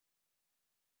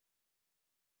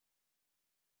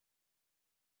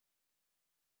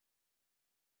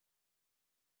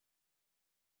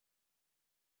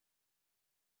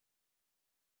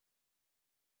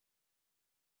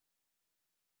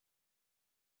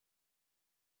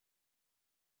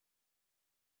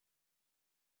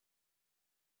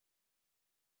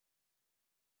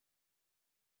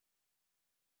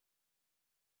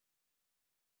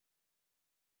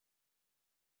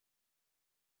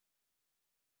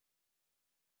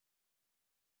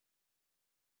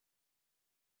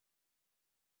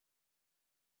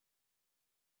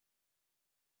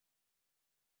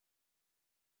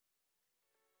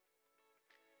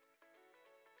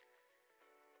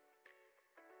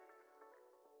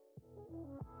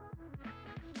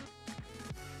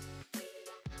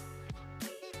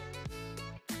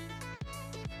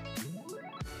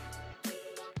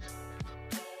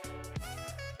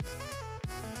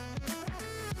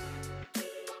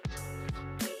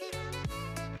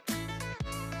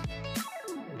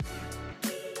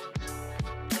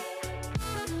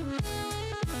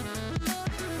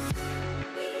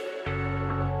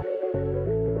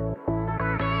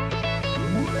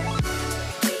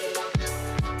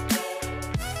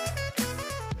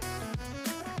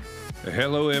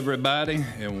Hello, everybody,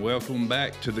 and welcome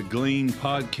back to the Glean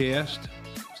Podcast.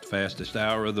 It's the fastest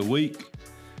hour of the week.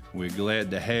 We're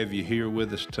glad to have you here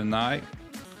with us tonight,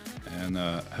 and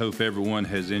hope everyone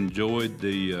has enjoyed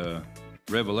the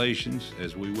revelations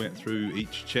as we went through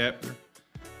each chapter.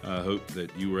 I hope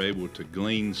that you were able to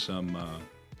glean some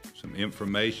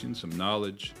information, some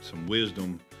knowledge, some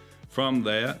wisdom from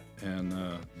that, and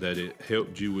that it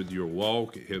helped you with your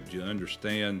walk. It helped you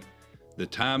understand the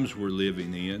times we're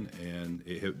living in, and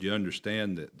it helped you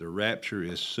understand that the rapture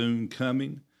is soon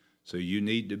coming, so you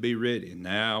need to be ready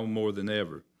now more than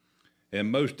ever.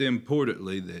 And most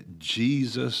importantly, that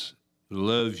Jesus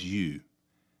loves you.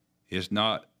 It's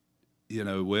not,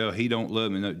 well, he don't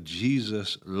love me. No,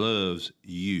 Jesus loves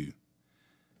you.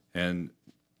 And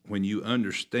when you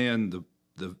understand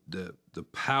the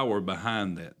power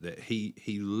behind that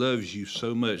he loves you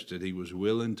so much that he was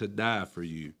willing to die for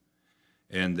you,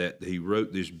 and that he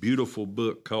wrote this beautiful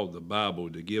book called the Bible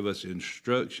to give us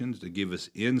instructions, to give us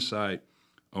insight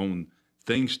on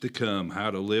things to come,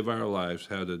 how to live our lives,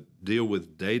 how to deal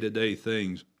with day-to-day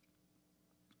things.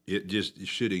 It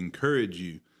should encourage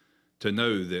you to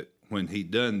know that when he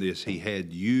done this, he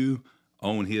had you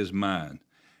on his mind.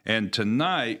 And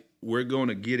tonight, we're going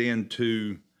to get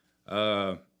into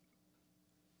the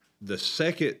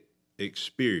second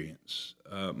experience.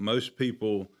 Most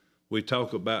people, we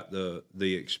talk about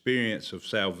the experience of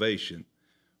salvation,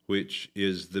 which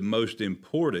is the most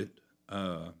important,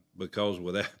 because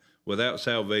without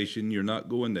salvation, you're not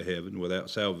going to heaven. Without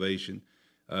salvation,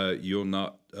 you'll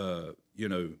not,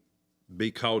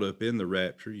 be caught up in the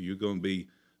rapture. You're going to be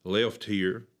left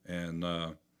here, and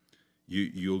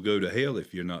you'll go to hell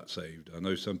if you're not saved. I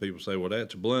know some people say, well,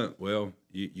 that's blunt. Well,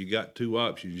 you got two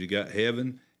options. You got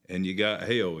heaven and you got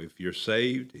hell. If you're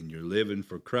saved and you're living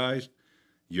for Christ,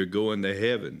 you're going to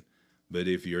heaven. But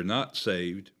if you're not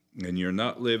saved and you're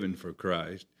not living for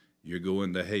Christ, you're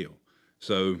going to hell.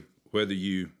 So whether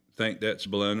you think that's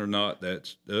blunt or not,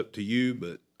 that's up to you,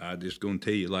 but I'm just going to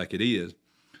tell you like it is.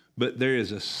 But there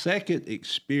is a second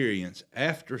experience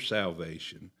after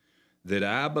salvation that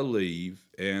I believe,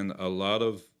 and a lot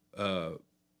of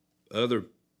other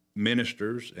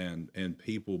ministers and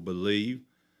people believe,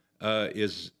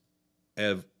 is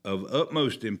of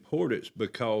utmost importance,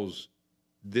 because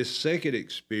this second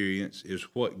experience is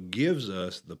what gives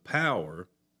us the power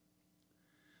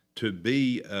to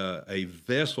be a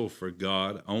vessel for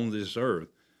God on this earth.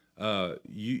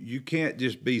 You can't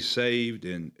just be saved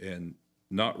and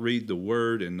not read the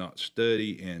Word and not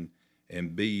study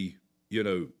and be,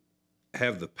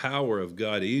 have the power of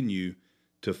God in you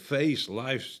to face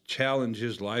life's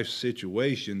challenges, life's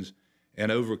situations,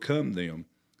 and overcome them.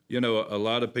 A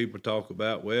lot of people talk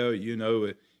about, well,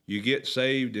 you get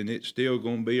saved and it's still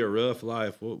going to be a rough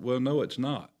life. Well, no, it's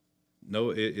not. No,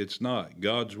 it's not.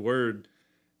 God's word,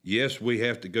 yes, we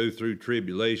have to go through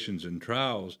tribulations and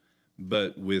trials,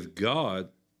 but with God,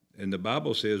 and the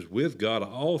Bible says, with God,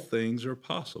 all things are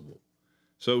possible.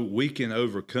 So we can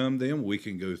overcome them, we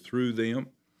can go through them,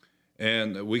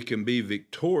 and we can be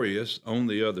victorious on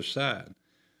the other side.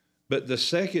 But the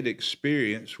second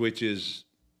experience, which is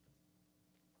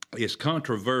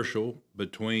controversial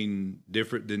between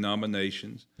different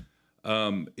denominations,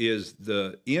 is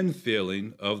the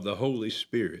infilling of the Holy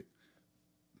Spirit.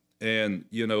 And,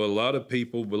 a lot of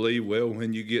people believe, well,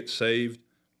 when you get saved,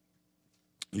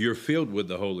 you're filled with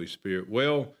the Holy Spirit.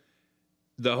 Well,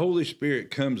 the Holy Spirit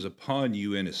comes upon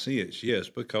you in a sense, yes,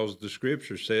 because the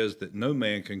Scripture says that no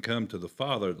man can come to the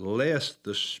Father lest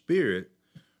the Spirit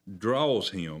draws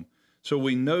him. So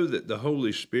we know that the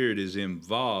Holy Spirit is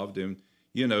involved, and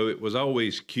it was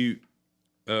always cute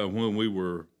when we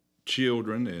were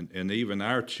children, and even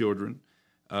our children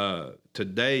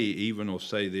today even will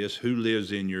say this, who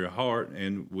lives in your heart?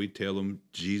 And we tell them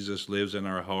Jesus lives in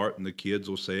our heart, and the kids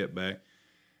will say it back.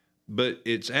 But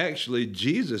it's actually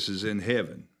Jesus is in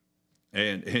heaven,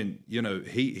 and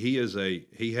he has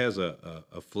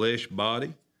a flesh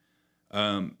body,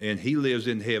 and he lives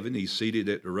in heaven. He's seated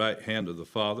at the right hand of the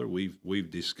Father.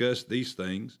 We've discussed these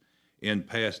things in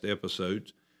past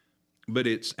episodes, but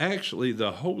it's actually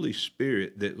the Holy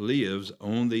Spirit that lives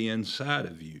on the inside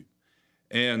of you.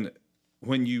 And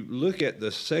when you look at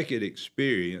the second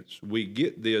experience, we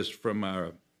get this from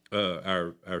our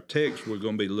text we're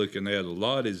going to be looking at a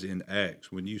lot is in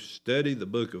Acts. When you study the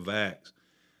book of Acts,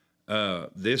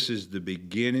 this is the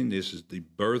beginning. This is the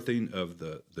birthing of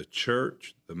the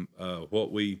church.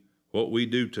 What we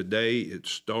do today, it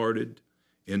started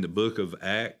in the book of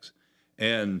Acts.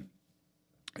 And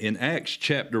in Acts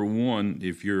chapter 1,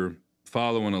 if you're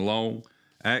following along,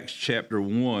 Acts chapter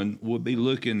 1, we'll be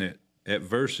looking at at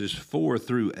verses 4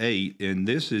 through 8, and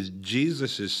this is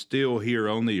Jesus is still here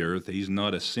on the earth. He's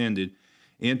not ascended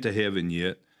into heaven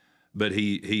yet, but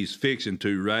he's fixing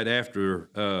to right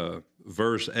after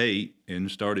verse 8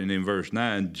 and starting in verse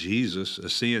 9, Jesus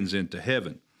ascends into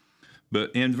heaven.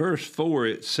 But in verse 4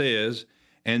 it says,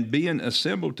 "And being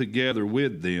assembled together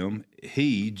with them,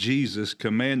 he, Jesus,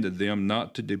 commanded them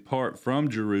not to depart from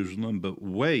Jerusalem, but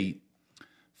wait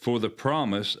for the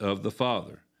promise of the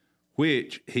Father,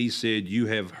 which he said, you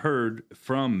have heard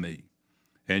from me."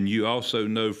 And you also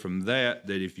know from that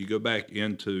if you go back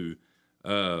into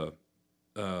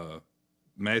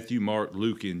Matthew, Mark,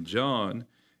 Luke, and John,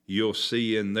 you'll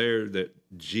see in there that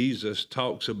Jesus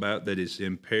talks about that it's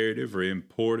imperative or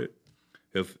important,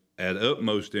 if at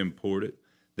utmost important,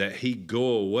 that he go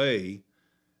away,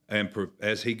 and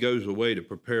as he goes away to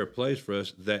prepare a place for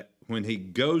us, that when he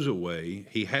goes away,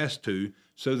 he has to,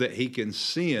 so that he can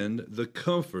send the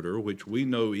Comforter, which we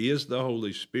know is the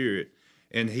Holy Spirit,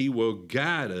 and he will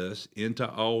guide us into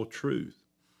all truth.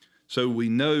 So we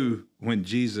know when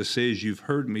Jesus says, "You've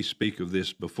heard me speak of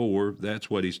this before," that's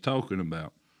what he's talking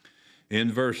about. In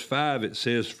verse 5, it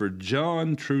says, "For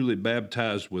John truly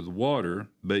baptized with water,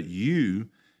 but you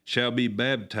shall be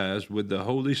baptized with the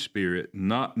Holy Spirit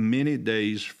not many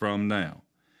days from now."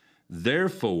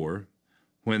 Therefore,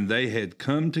 when they had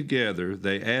come together,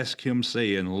 they asked him,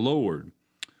 saying, "Lord,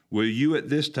 will you at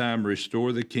this time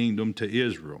restore the kingdom to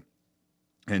Israel?"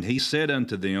 And he said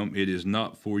unto them, "It is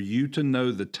not for you to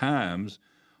know the times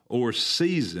or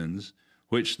seasons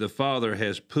which the Father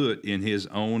has put in his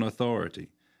own authority,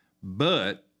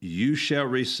 but you shall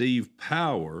receive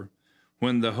power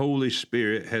when the Holy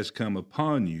Spirit has come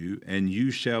upon you, and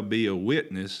you shall be a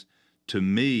witness to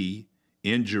me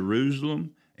in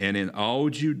Jerusalem and in all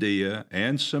Judea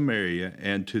and Samaria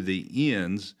and to the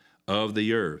ends of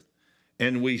the earth."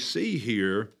 And we see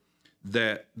here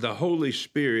that the Holy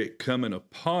Spirit coming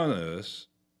upon us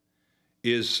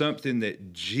is something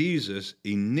that Jesus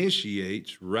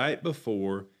initiates right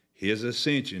before his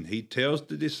ascension. He tells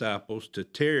the disciples to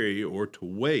tarry or to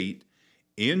wait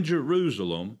in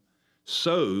Jerusalem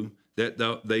so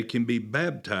that they can be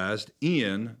baptized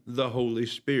in the Holy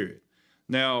Spirit.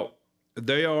 Now,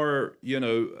 they are,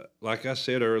 like I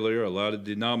said earlier, a lot of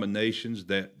denominations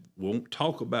that won't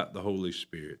talk about the Holy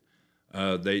Spirit.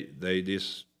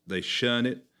 They shun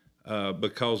it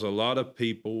because a lot of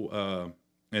people,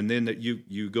 and then that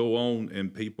you go on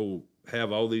and people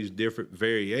have all these different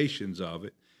variations of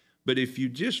it. But if you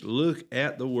just look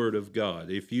at the Word of God,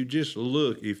 if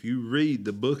you read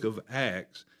the book of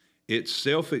Acts, it's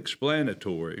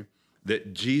self-explanatory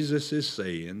that Jesus is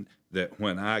saying that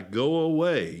when I go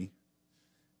away,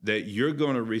 that you're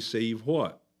going to receive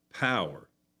what? Power.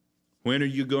 When are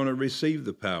you going to receive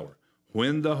the power?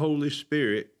 When the Holy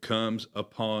Spirit comes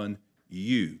upon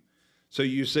you. So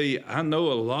you see, I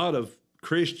know a lot of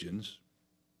Christians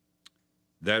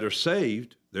that are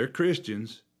saved, they're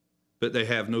Christians, but they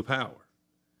have no power.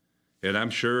 And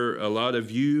I'm sure a lot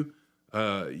of you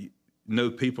know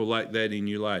people like that in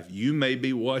your life. You may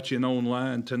be watching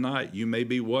online tonight. You may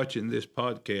be watching this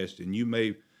podcast, and you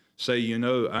may say,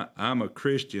 I'm a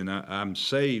Christian, I'm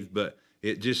saved, but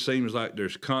it just seems like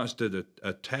there's constant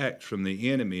attacks from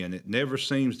the enemy, and it never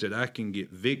seems that I can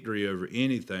get victory over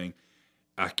anything.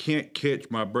 I can't catch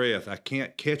my breath. I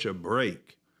can't catch a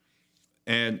break.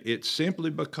 And it's simply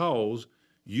because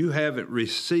you haven't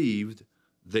received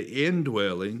the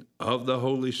indwelling of the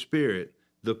Holy Spirit,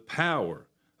 the power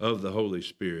of the Holy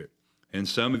Spirit. And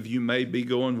some of you may be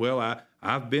going, well,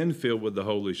 I've been filled with the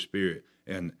Holy Spirit,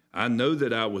 and I know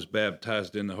that I was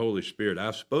baptized in the Holy Spirit.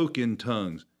 I've spoken in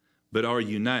tongues, but are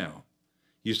you now?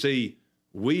 You see,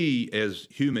 we as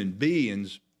human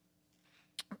beings,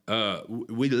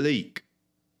 we leak.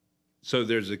 So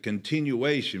there's a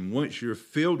continuation. Once you're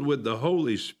filled with the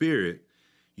Holy Spirit,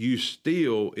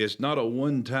 it's not a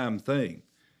one-time thing.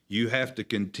 You have to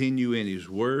continue in His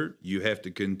Word. You have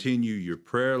to continue your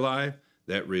prayer life,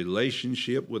 that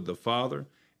relationship with the Father.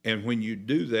 And when you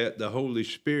do that, the Holy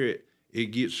Spirit, it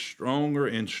gets stronger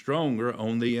and stronger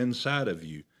on the inside of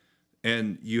you.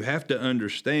 And you have to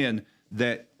understand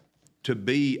that to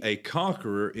be a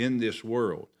conqueror in this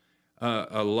world,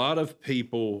 a lot of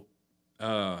people,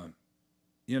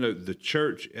 the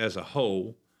church as a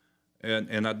whole,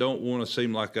 and I don't want to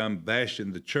seem like I'm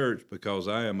bashing the church, because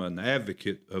I am an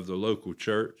advocate of the local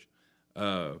church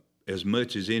as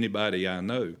much as anybody I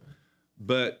know.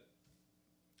 But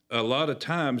a lot of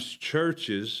times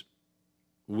churches,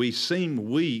 we seem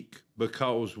weak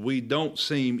because we don't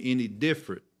seem any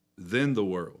different than the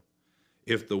world.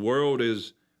 If the world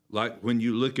is like, when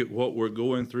you look at what we're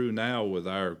going through now with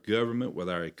our government, with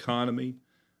our economy,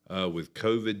 with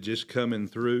COVID just coming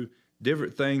through,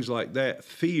 different things like that,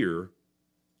 fear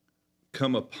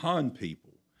come upon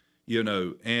people,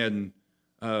 and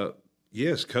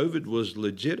yes, COVID was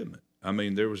legitimate. I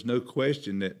mean, there was no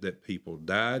question that people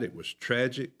died. It was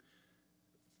tragic.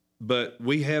 But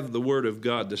we have the Word of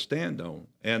God to stand on.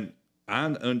 And I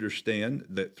understand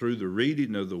that through the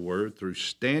reading of the Word, through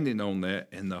standing on that,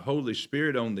 and the Holy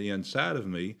Spirit on the inside of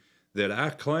me, that I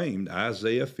claimed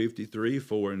Isaiah 53,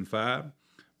 4 and 5,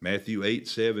 Matthew 8,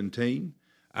 17.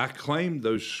 I claimed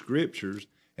those scriptures,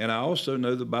 and I also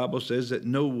know the Bible says that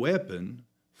no weapon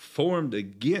formed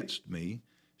against me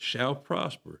shall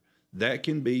prosper. That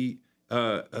can be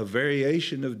a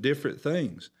variation of different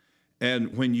things.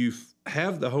 And when you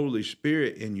have the Holy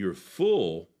Spirit and you're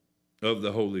full of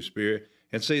the Holy Spirit,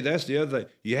 and see, that's the other thing.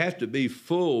 You have to be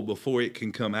full before it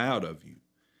can come out of you.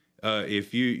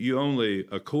 If you only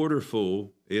a quarter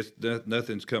full,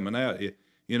 nothing's coming out.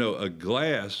 A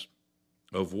glass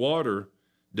of water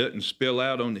doesn't spill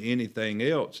out onto anything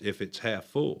else if it's half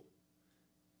full.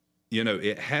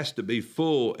 It has to be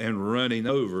full and running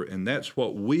over, and that's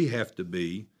what we have to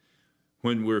be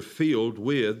when we're filled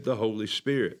with the Holy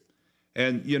Spirit.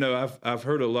 And, I've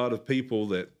heard a lot of people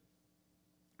that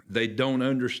they don't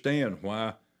understand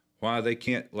why they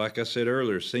can't, like I said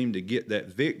earlier, seem to get that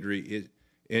victory.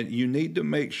 And you need to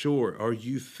make sure, are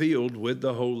you filled with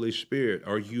the Holy Spirit?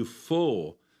 Are you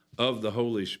full of the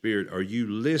Holy Spirit? Are you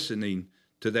listening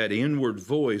to that inward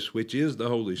voice, which is the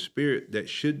Holy Spirit, that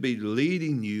should be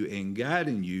leading you and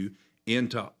guiding you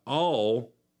into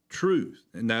all truth?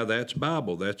 And now that's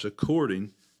Bible. That's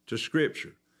according to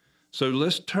Scripture. So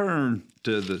let's turn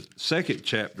to the second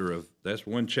chapter that's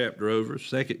one chapter over,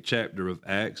 second chapter of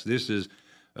Acts. This is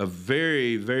a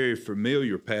very, very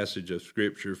familiar passage of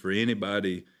Scripture for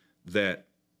anybody that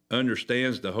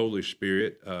understands the Holy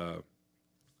Spirit,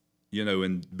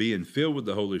 and being filled with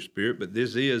the Holy Spirit. But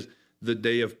this is the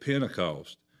day of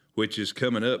Pentecost, which is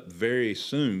coming up very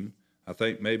soon. I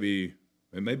think maybe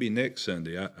next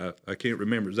Sunday. I can't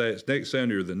remember exactly. It's next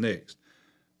Sunday or the next.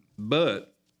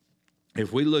 But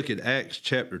if we look at Acts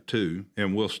chapter 2,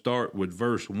 and we'll start with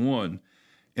verse 1,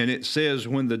 and it says,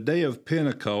 when the day of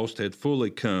Pentecost had fully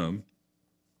come,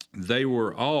 they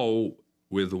were all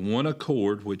with one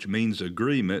accord, which means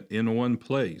agreement, in one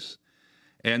place.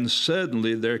 And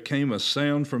suddenly there came a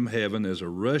sound from heaven as a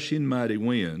rushing mighty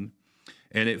wind,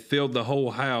 and it filled the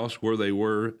whole house where they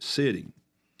were sitting.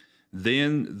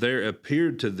 Then there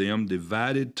appeared to them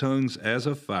divided tongues as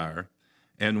of fire,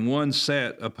 and one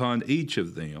sat upon each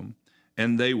of them,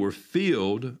 and they were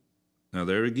filled. Now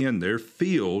there again, they're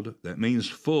filled, that means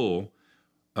full,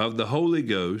 of the Holy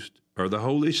Ghost, or the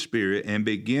Holy Spirit, and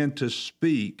began to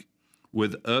speak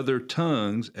with other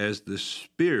tongues as the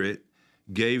Spirit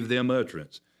gave them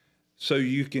utterance. So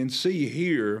you can see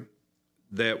here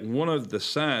that one of the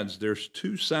signs, there's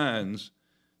two signs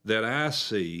that I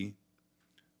see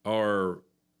are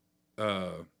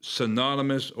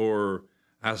synonymous, or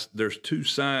there's two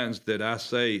signs that I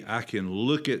say I can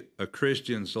look at a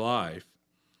Christian's life,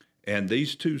 and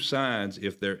these two signs,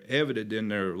 if they're evident in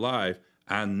their life,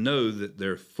 I know that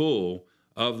they're full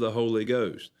of the Holy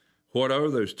Ghost. What are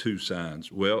those two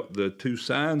signs? Well, the two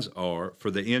signs are for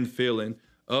the infilling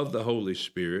of the Holy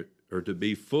Spirit, or to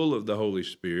be full of the Holy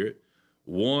Spirit.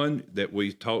 One that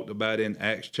we talked about in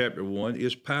Acts chapter 1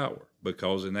 is power,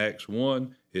 because in Acts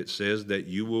 1 it says that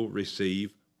you will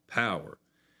receive power.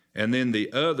 And then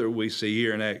the other we see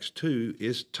here in Acts 2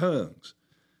 is tongues.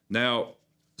 Now,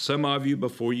 some of you,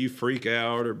 before you freak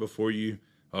out or before you,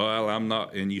 I'm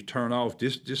not, and you turn off,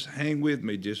 just hang with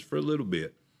me just for a little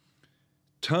bit.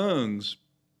 Tongues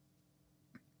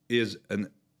is an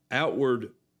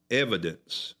outward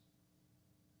evidence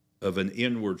of an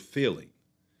inward feeling.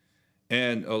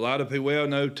 And a lot of people, well,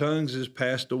 no, tongues has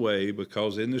passed away,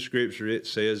 because in the Scripture it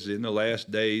says in the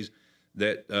last days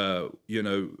that,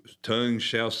 tongues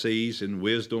shall cease, and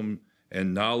wisdom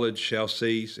and knowledge shall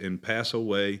cease and pass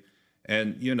away.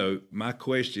 And, my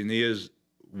question is,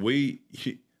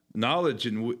 knowledge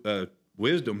and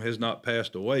wisdom has not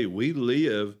passed away. We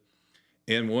live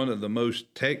in one of the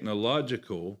most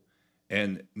technological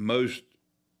and most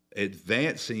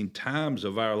advancing times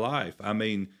of our life. I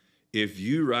mean, if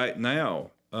you right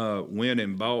now went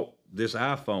and bought this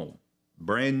iPhone,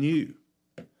 brand new,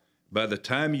 by the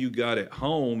time you got it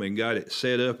home and got it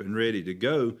set up and ready to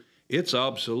go, it's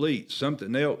obsolete.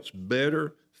 Something else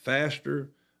better,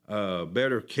 faster,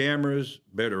 better cameras,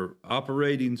 better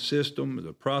operating system,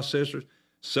 the processors,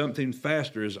 something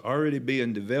faster is already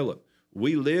being developed.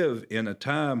 We live in a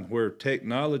time where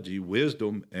technology,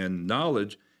 wisdom, and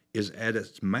knowledge is at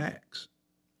its max.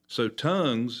 So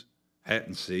tongues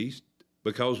hadn't ceased.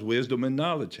 because wisdom and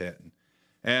knowledge hadn't.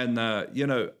 And,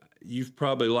 you've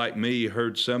probably, like me,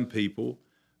 heard some people,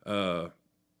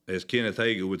 as Kenneth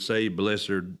Hagin would say, bless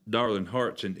their darling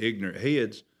hearts and ignorant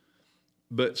heads.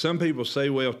 But some people say,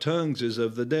 well, tongues is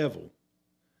of the devil.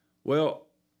 Well,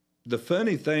 the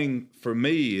funny thing for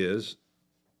me is,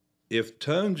 if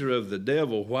tongues are of the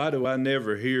devil, why do I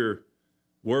never hear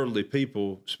worldly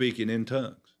people speaking in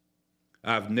tongues?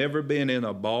 I've never been in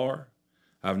a bar.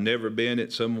 I've never been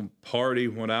at some party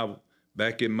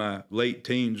back in my late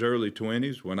teens, early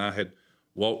 20s, when I had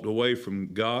walked away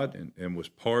from God and was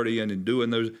partying and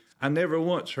doing those. I never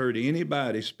once heard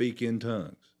anybody speak in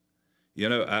tongues.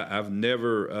 I've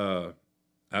never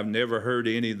heard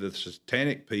any of the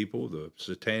satanic people, the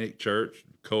satanic church,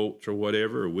 cults or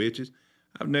whatever, or witches.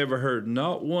 I've never heard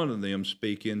not one of them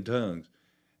speak in tongues.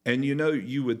 And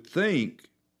you would think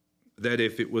that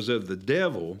if it was of the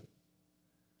devil,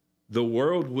 the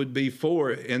world would be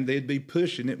for it and they'd be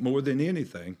pushing it more than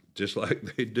anything, just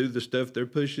like they do the stuff they're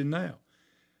pushing now.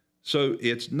 So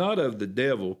it's not of the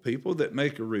devil. People that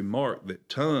make a remark that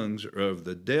tongues are of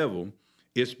the devil,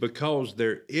 it's because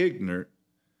they're ignorant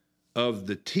of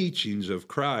the teachings of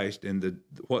Christ and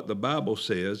what the Bible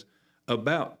says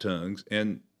about tongues.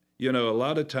 And, a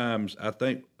lot of times I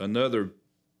think a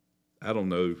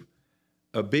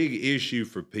big issue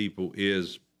for people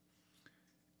is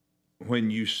when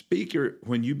you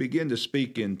begin to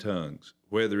speak in tongues,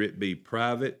 whether it be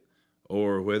private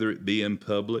or whether it be in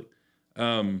public,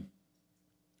 part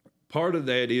of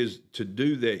that is to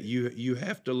do that. You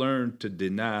have to learn to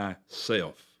deny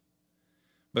self,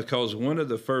 because one of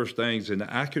the first things, and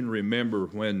I can remember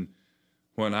when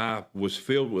I was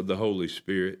filled with the Holy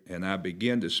Spirit and I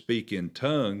began to speak in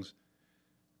tongues,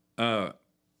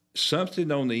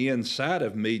 something on the inside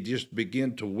of me just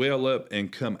began to well up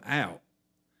and come out.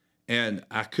 And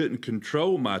I couldn't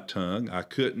control my tongue. I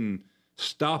couldn't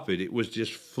stop it. It was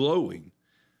just flowing.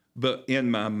 But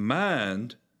in my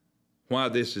mind, while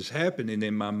this is happening,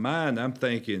 in my mind, I'm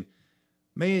thinking,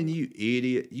 man, you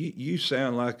idiot. You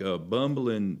sound like a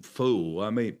bumbling fool. I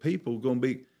mean, people going to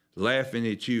be laughing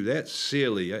at you. That's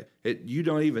silly. You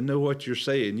don't even know what you're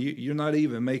saying. You're not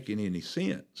even making any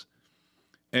sense.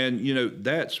 And,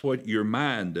 that's what your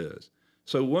mind does.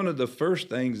 So one of the first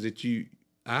things that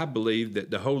I believe that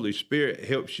the Holy Spirit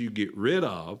helps you get rid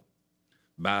of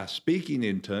by speaking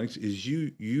in tongues is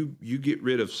you get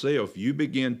rid of self. You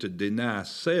begin to deny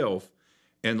self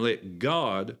and let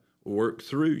God work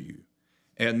through you.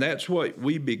 And that's what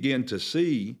we begin to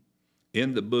see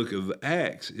in the book of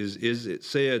Acts is it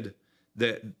said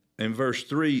that in verse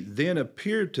 3, then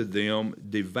appeared to them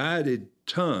divided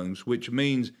tongues, which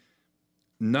means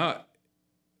not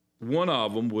one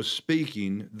of them was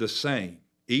speaking the same.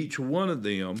 Each one of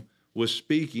them was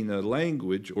speaking a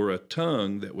language or a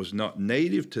tongue that was not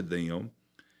native to them,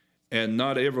 and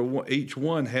each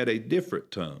one had a different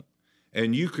tongue.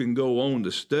 And you can go on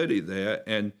to study that,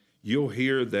 and you'll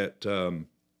hear that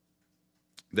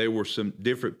there were some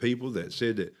different people that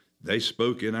said that they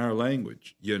spoke in our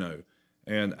language,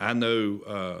 And I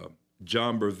know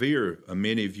John Bevere,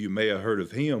 many of you may have heard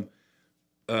of him,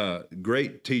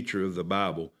 great teacher of the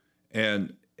Bible,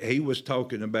 and he was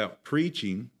talking about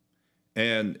preaching,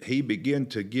 and he began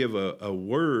to give a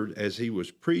word as he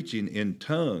was preaching in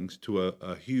tongues to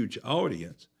a huge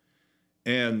audience,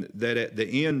 and that at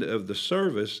the end of the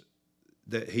service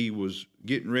that he was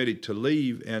getting ready to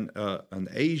leave, and an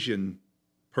Asian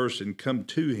person come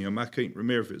to him, I can't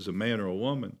remember if it was a man or a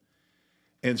woman,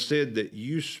 and said that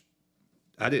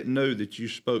I didn't know that you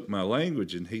spoke my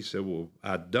language. And he said, well,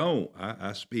 I don't.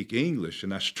 I speak English,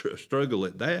 and I struggle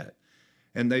at that.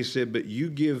 And they said, but you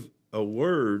give a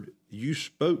word, you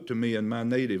spoke to me in my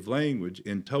native language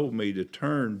and told me to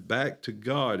turn back to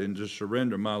God and to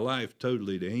surrender my life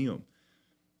totally to him.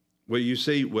 Well, you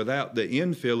see, without the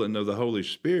infilling of the Holy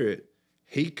Spirit,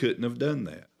 he couldn't have done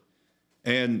that.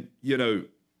 And,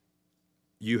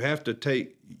 you have to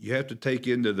take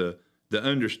into the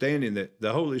understanding that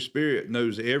the Holy Spirit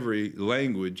knows every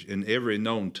language and every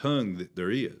known tongue that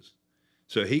there is.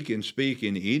 So he can speak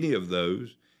in any of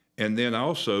those. And then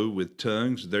also with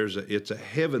tongues, it's a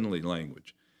heavenly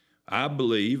language. I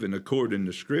believe, and according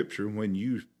to Scripture, when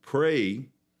you pray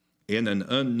in an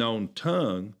unknown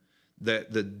tongue,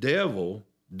 that the devil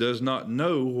does not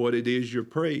know what it is you're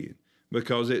praying.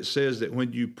 Because it says that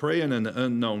when you pray in an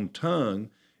unknown tongue,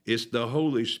 it's the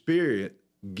Holy Spirit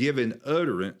giving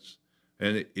utterance.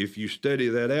 And if you study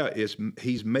that out,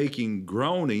 he's making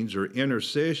groanings or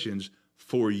intercessions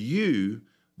for you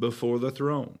before the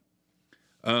throne.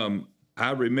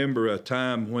 I remember a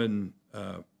time when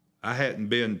I hadn't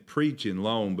been preaching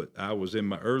long, but I was in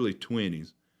my early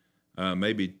 20s.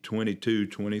 maybe 22,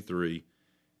 23.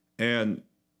 And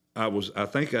I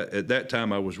think at that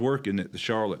time I was working at the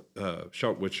Charlotte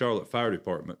Fire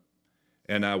Department.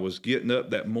 And I was getting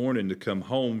up that morning to come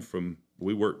home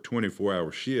we worked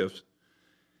 24-hour shifts.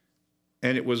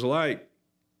 And it was like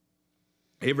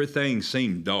everything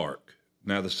seemed dark.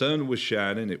 Now, the sun was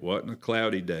shining. It wasn't a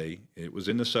cloudy day. It was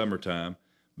in the summertime.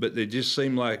 But it just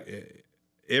seemed like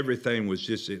everything was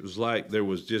it was like there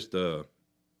was just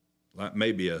like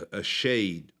maybe a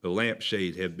shade, a lamp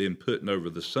shade had been put over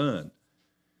the sun.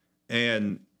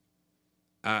 And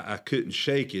I couldn't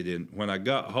shake it. And when I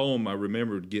got home, I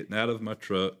remembered getting out of my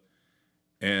truck,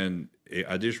 and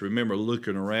I just remember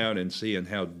looking around and seeing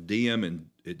how dim, and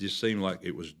it just seemed like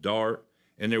it was dark,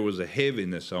 and there was a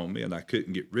heaviness on me, and I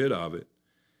couldn't get rid of it.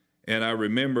 And I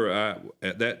remember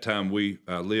at that time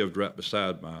I lived right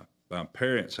beside my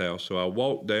parents' house, so I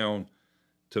walked down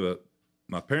to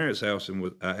my parents' house,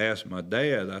 and I asked my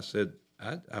dad. I said,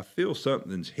 I feel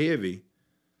something's heavy.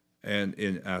 And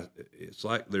it's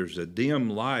like there's a dim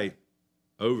light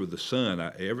over the sun.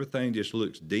 Everything just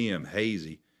looks dim,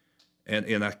 hazy,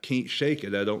 and I can't shake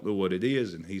it. I don't know what it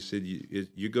is. And he said,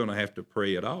 you're going to have to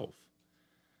pray it off.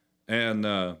 And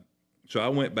so I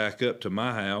went back up to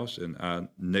my house, and I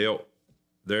knelt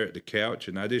there at the couch,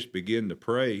 and I just began to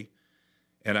pray.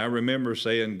 And I remember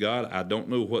saying, God, I don't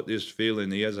know what this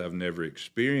feeling is. I've never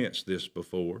experienced this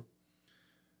before.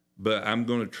 But I'm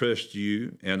going to trust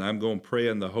you, and I'm going to pray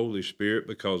in the Holy Spirit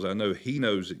because I know he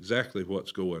knows exactly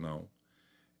what's going on.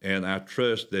 And I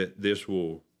trust that this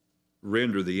will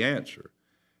render the answer.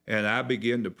 And I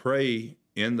began to pray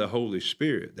in the Holy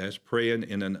Spirit. That's praying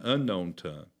in an unknown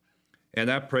tongue. And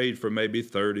I prayed for maybe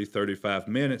 30, 35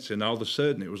 minutes, and all of a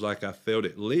sudden it was like I felt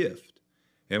it lift.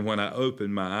 And when I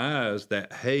opened my eyes,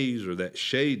 that haze or that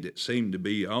shade that seemed to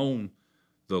be on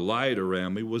the light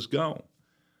around me was gone.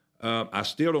 I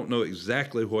still don't know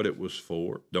exactly what it was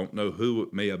for, don't know who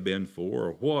it may have been for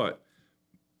or what,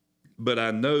 but I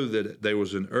know that there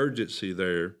was an urgency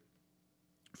there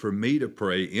for me to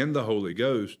pray in the Holy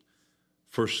Ghost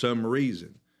for some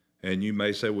reason. And you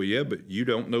may say, well, yeah, but you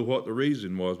don't know what the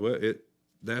reason was. Well,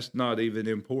 that's not even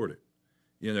important.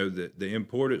 You know, the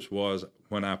importance was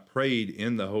when I prayed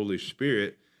in the Holy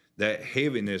Spirit, that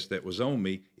heaviness that was on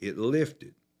me, it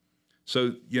lifted.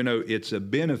 So, you know, it's a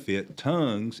benefit.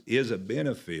 Tongues is a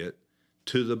benefit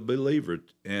to the believer,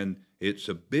 and it's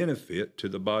a benefit to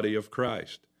the body of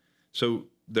Christ. So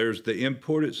there's the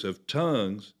importance of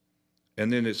tongues,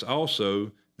 and then it's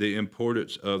also the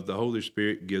importance of the Holy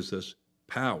Spirit gives us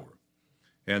power.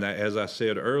 And as I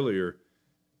said earlier,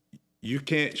 you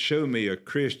can't show me a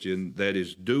Christian that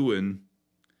is doing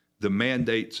the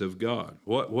mandates of God.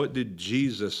 What did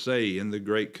Jesus say in the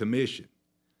Great Commission?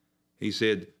 He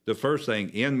said, the first thing,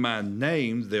 in my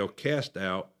name, they'll cast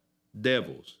out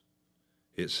devils.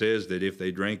 It says that if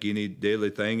they drink any deadly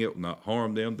thing, it will not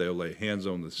harm them. They'll lay hands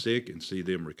on the sick and see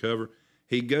them recover.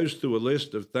 He goes through a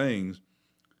list of things.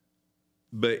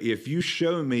 But if you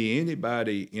show me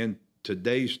anybody in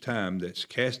today's time that's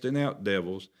casting out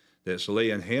devils, that's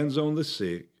laying hands on the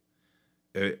sick,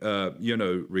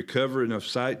 recovering of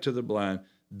sight to the blind,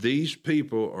 these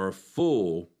people are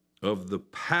full of the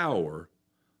power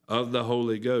of the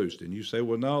Holy Ghost. And you say,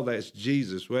 well, no, that's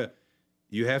Jesus. Well,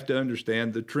 you have to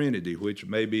understand the Trinity, which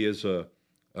maybe is a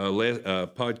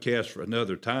podcast for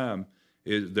another time.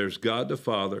 There's God the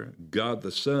Father, God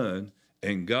the Son,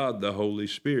 and God the Holy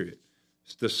Spirit.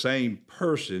 It's the same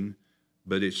person,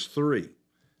 but it's three.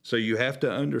 So you have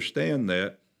to understand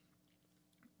that,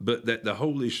 but that the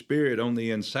Holy Spirit on the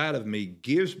inside of me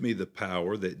gives me the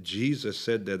power that Jesus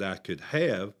said that I could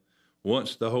have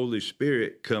once the Holy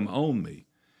Spirit come on me.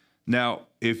 Now,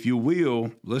 if you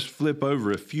will, let's flip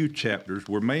over a few chapters.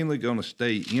 We're mainly going to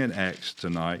stay in Acts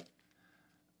tonight.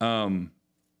 But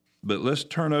let's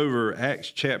turn over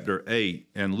Acts chapter 8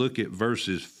 and look at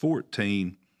verses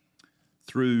 14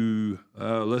 through,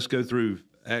 let's go through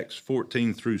Acts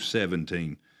 14 through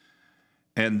 17.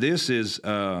 And this is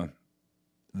the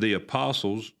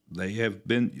apostles. They have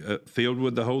been filled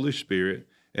with the Holy Spirit,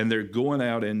 and they're going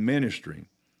out and ministering.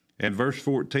 And verse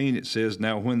 14, it says,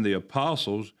 now when the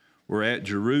apostles were at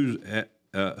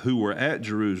who were at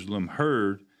Jerusalem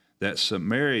heard that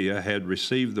Samaria had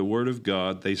received the word of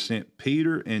God, they sent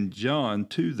Peter and John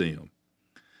to them,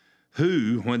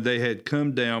 who, when they had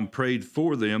come down, prayed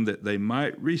for them that they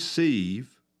might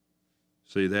receive,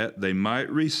 they might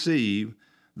receive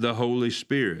the Holy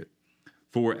Spirit.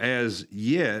 For as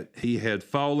yet he had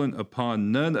fallen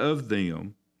upon none of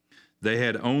them, they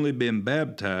had only been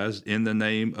baptized in the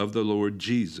name of the Lord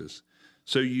Jesus.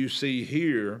 So you see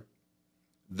here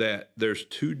that there's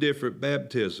two different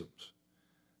baptisms.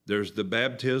 There's the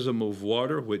baptism of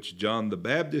water, which John the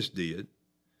Baptist did.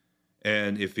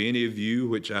 And if any of you,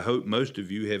 which I hope most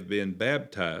of you, have been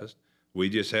baptized, we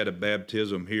just had a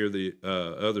baptism here the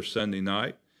other Sunday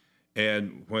night.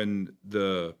 And when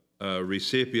the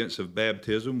recipients of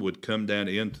baptism would come down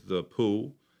into the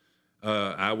pool,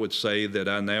 I would say that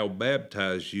I now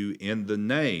baptize you in the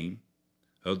name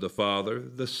of the Father,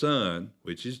 the Son,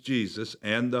 which is Jesus,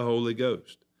 and the Holy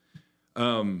Ghost.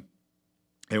 And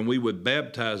we would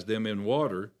baptize them in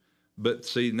water. But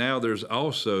see, now there's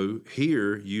also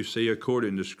here, you see,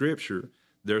 according to Scripture,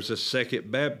 there's a second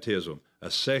baptism,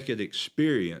 a second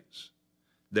experience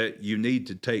that you need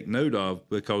to take note of,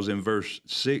 because in verse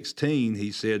 16,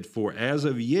 he said, "For as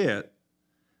of yet,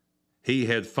 he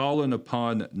had fallen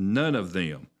upon none of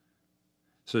them."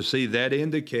 So see, that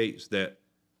indicates that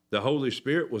the Holy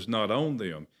Spirit was not on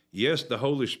them. Yes, the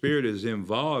Holy Spirit is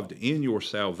involved in your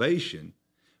salvation,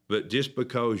 but just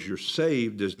because you're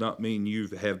saved does not mean you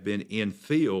have been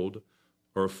infilled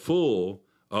or full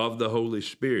of the Holy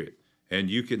Spirit. And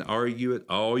you can argue it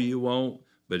all you want,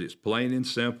 but it's plain and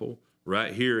simple.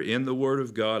 Right here in the Word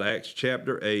of God, Acts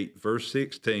chapter 8, verse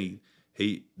 16,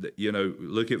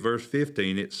 look at verse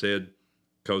 15. It said,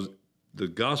 because the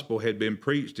gospel had been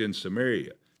preached in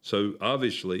Samaria. So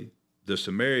obviously the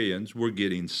Samaritans were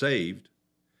getting saved.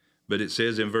 But it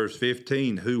says in verse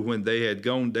 15, who, when they had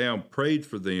gone down, prayed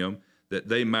for them that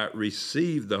they might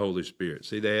receive the Holy Spirit.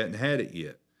 See, they hadn't had it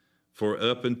yet. For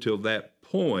up until that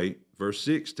point, verse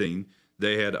 16,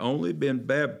 they had only been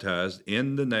baptized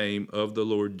in the name of the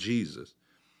Lord Jesus.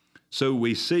 So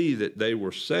we see that they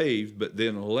were saved, but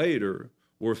then later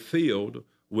were filled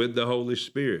with the Holy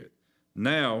Spirit.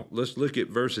 Now, let's look at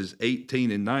verses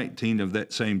 18 and 19 of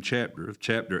that same chapter, of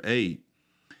chapter 8.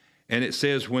 And it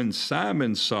says, when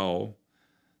Simon saw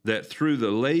that through the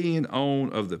laying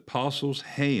on of the apostles'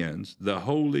 hands the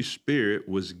Holy Spirit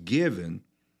was given,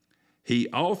 he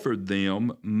offered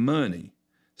them money,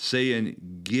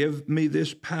 saying, give me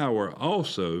this power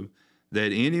also,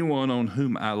 that anyone on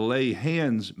whom I lay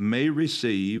hands may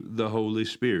receive the Holy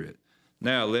Spirit.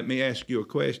 Now, let me ask you a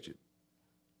question,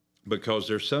 because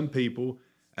there's some people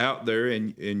out there,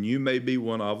 and you may be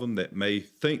one of them, that may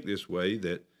think this way,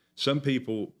 that some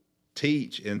people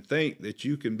teach and think that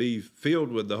you can be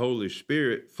filled with the Holy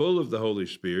Spirit, full of the Holy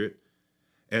Spirit,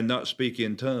 and not speak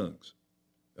in tongues.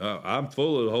 I'm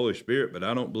full of the Holy Spirit, but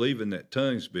I don't believe in that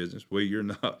tongues business. Well, you're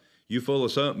not. You're full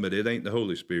of something, but it ain't the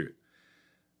Holy Spirit.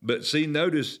 But see,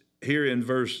 notice here in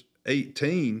verse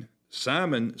 18,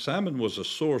 Simon was a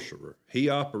sorcerer. He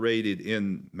operated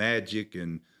in magic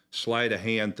and sleight of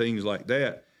hand, things like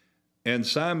that. And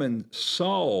Simon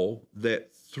saw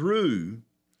that through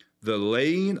the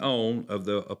laying on of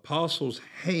the apostles'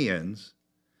 hands,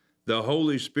 the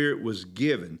Holy Spirit was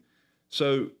given.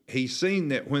 So he's seen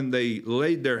that when they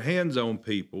laid their hands on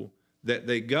people, that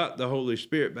they got the Holy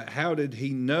Spirit. But how did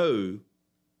he know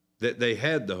that they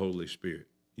had the Holy Spirit?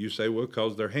 You say, well,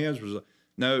 because their hands was...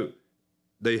 No,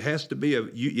 there has to be I'm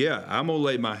going to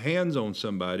lay my hands on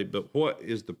somebody, but what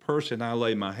is the person I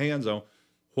lay my hands on?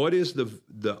 What is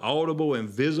the audible and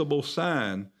visible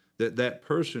sign that that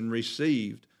person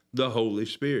received the Holy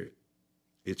Spirit?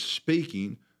 It's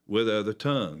speaking with other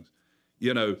tongues.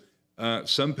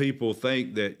 Some people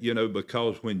think that,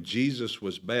 because when Jesus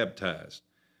was baptized,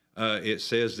 it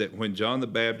says that when John the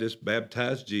Baptist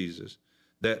baptized Jesus,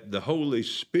 that the Holy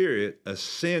Spirit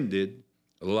ascended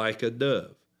like a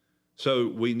dove. So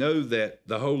we know that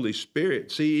the Holy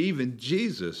Spirit, see, even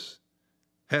Jesus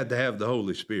had to have the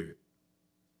Holy Spirit.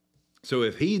 So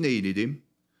if he needed him,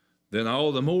 then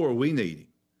all the more we need him,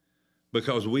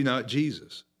 because we're not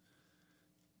Jesus.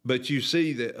 But you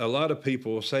see that a lot of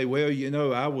people will say, well,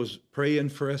 I was praying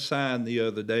for a sign the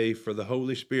other day for the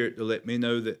Holy Spirit to let me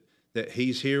know that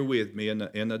he's here with me, and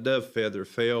a dove feather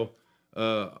fell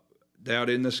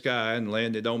out in the sky and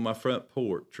landed on my front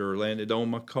porch or landed on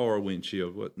my car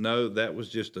windshield. No, that was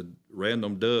just a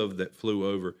random dove that flew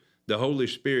over. The Holy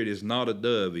Spirit is not a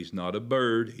dove. He's not a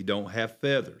bird. He don't have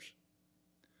feathers.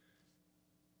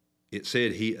 It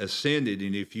said he ascended,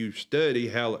 and if you study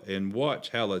and watch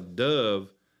how a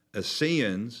dove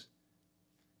ascends,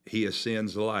 he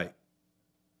ascends light.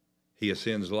 He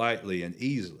ascends lightly and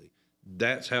easily.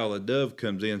 That's how a dove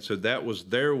comes in. So that was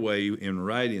their way in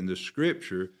writing the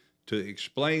scripture to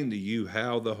explain to you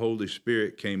how the Holy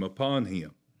Spirit came upon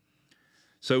him.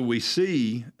 So we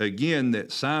see again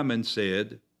that Simon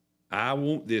said, I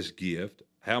want this gift.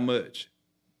 How much,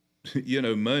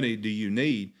 money do you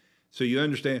need? So you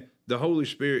understand, the Holy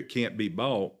Spirit can't be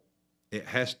bought. It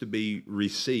has to be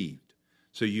received.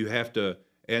 So you have to,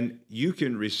 and you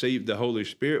can receive the Holy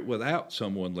Spirit without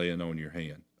someone laying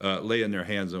their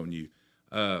hands on you.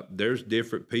 There's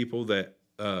different people that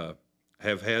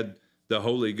have had the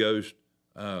Holy Ghost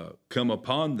come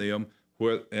upon them,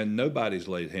 and nobody's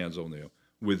laid hands on them.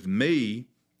 With me,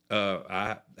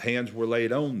 hands were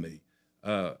laid on me,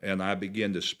 and I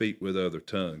began to speak with other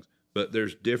tongues. But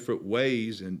there's different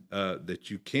ways that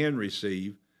you can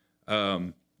receive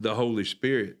the Holy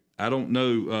Spirit. I don't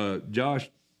know, Josh,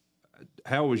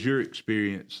 how was your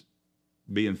experience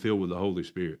being filled with the Holy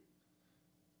Spirit?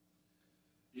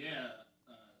 Yeah,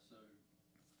 so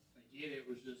again, it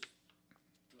was just.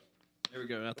 There we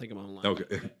go. I think I'm online.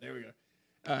 Okay. There we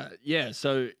go. Yeah,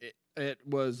 so it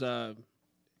was.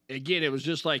 Again, it was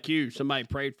just like you. Somebody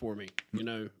prayed for me,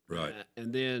 Right.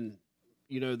 And then,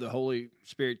 the Holy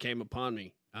Spirit came upon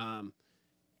me.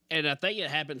 And I think it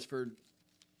happens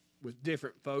with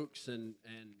different folks and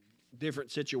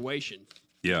different situations.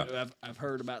 Yeah. I've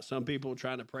heard about some people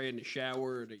trying to pray in the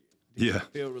shower to Yeah.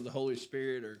 get filled with the Holy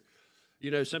Spirit, or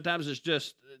sometimes it's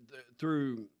just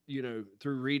through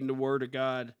reading the Word of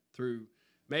God, through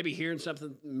maybe hearing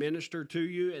something minister to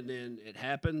you, and then it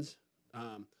happens.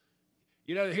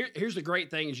 Here's the great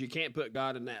thing is you can't put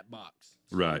God in that box.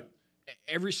 Right.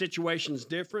 Every situation is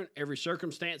different. Every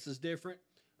circumstance is different.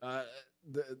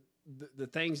 The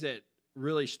things that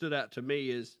really stood out to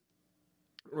me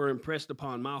or impressed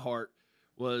upon my heart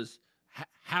was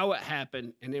how it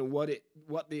happened, and then what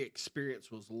the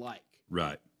experience was like.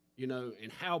 Right.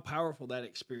 And how powerful that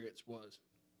experience was,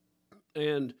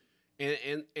 and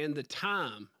the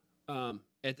time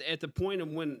at the point of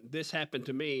when this happened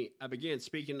to me, I began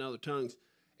speaking in other tongues.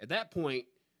 At that point,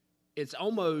 it's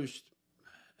almost,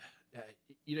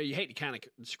 you hate to kind of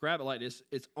describe it like this.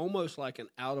 It's almost like an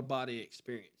out of body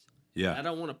experience. Yeah. I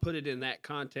don't want to put it in that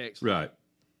context. Right.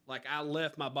 Like I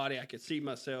left my body, I could see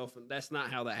myself, and that's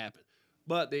not how that happened.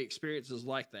 But the experience is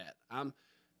like that.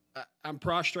 I'm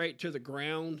prostrate to the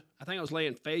ground. I think I was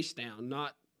laying face down,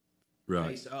 not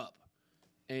face up.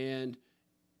 And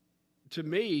to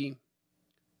me,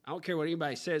 I don't care what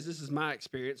anybody says. This is my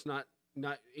experience, not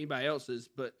anybody else's.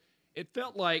 But it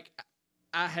felt like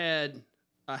I had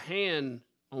a hand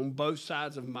on both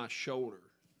sides of my shoulder.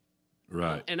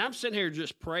 Right. And I'm sitting here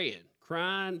just praying,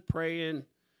 crying, praying,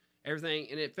 everything.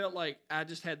 And it felt like I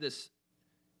just had this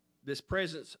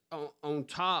presence on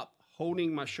top,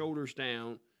 holding my shoulders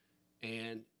down.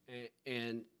 And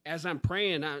as I'm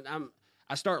praying,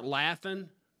 I start laughing.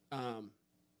 I'm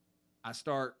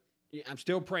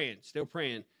still praying,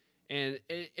 and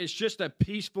it's just a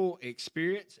peaceful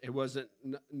experience. It wasn't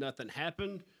nothing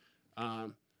happened.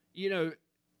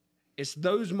 It's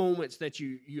those moments that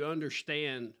you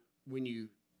understand when you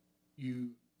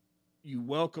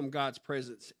welcome God's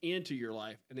presence into your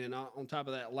life, and then on top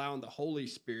of that, allowing the Holy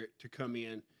Spirit to come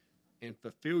in and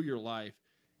fulfill your life,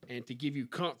 and to give you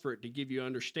comfort, to give you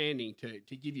understanding,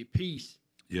 to give you peace.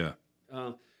 Yeah.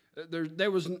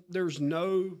 There's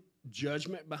no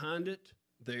judgment behind it.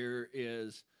 There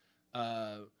is,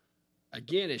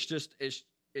 again, it's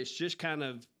just kind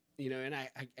of, and I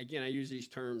use these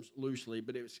terms loosely,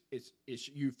 but it's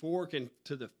euphoric, and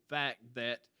to the fact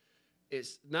that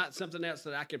it's not something else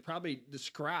that I could probably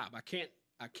describe. I can't.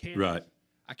 Right.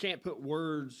 I can't put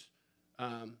words,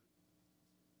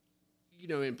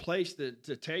 in place to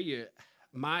tell you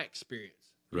my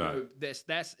experience. Right. It's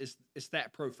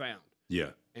that profound.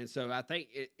 Yeah. And so I think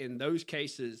in those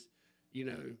cases,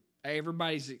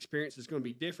 everybody's experience is going to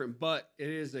be different, but it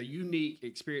is a unique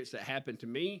experience that happened to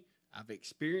me. I've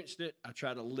experienced it. I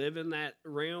try to live in that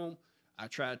realm. I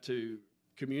try to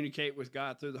communicate with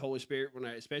God through the Holy Spirit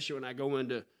especially when I go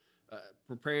into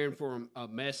preparing for a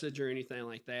message or anything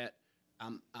like that.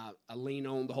 I lean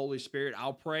on the Holy Spirit.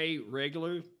 I'll pray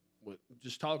regularly,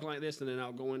 just talking like this, and then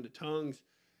I'll go into tongues,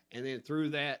 and then through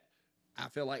that, I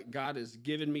feel like God has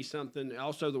given me something.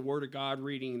 Also, the Word of God,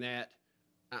 reading that,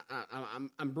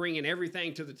 I'm bringing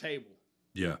everything to the table.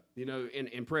 Yeah.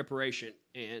 In preparation,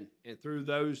 and through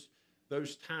those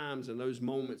times and those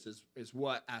moments is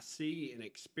what I see and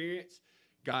experience.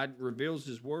 God reveals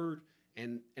His Word,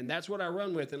 and that's what I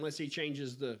run with, unless He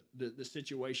changes the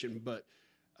situation. But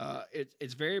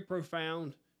it's very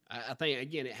profound. I think,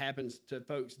 again, it happens to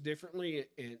folks differently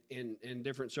in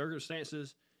different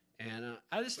circumstances. And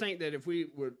I just think that if we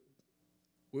would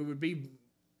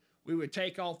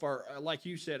take off our, like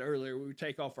you said earlier, we would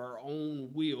take off our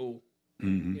own will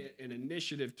and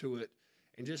initiative to it,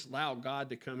 and just allow God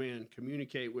to come in,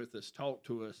 communicate with us, talk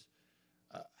to us.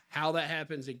 How that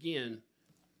happens, again,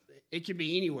 it could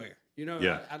be anywhere.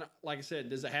 Yeah. I don't, like I said,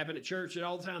 does it happen at church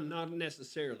all the time? Not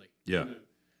necessarily. Yeah.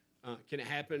 Can it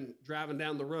happen driving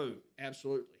down the road?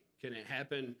 Absolutely. Can it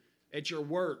happen at your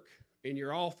work, in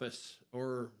your office,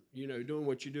 or doing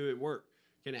what you do at work?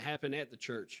 Can it happen at the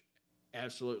church?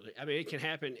 Absolutely. I mean, it can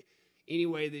happen any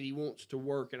way that he wants to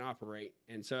work and operate.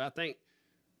 And so I think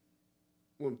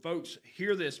when folks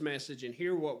hear this message and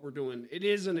hear what we're doing, it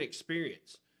is an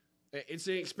experience. It's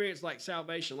an experience like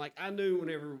salvation. Like I knew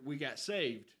whenever we got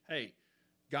saved, hey,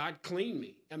 God cleaned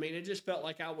me. I mean, it just felt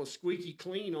like I was squeaky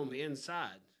clean on the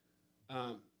inside.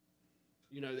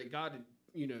 That God,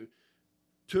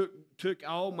 took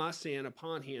all my sin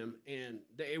upon him, and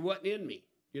it wasn't in me.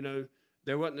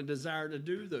 There wasn't a desire to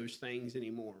do those things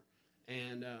anymore.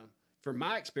 And from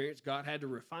my experience, God had to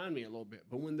refine me a little bit.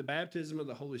 But when the baptism of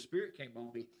the Holy Spirit came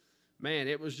on me, man,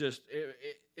 it was just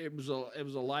it was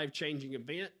a life-changing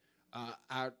event.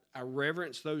 I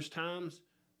reverence those times.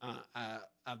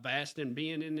 I basked in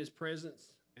being in his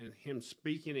presence and him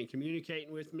speaking and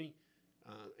communicating with me.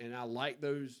 And I like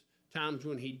those times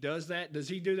when he does that. Does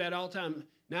he do that all the time?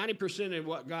 90% of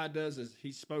what God does is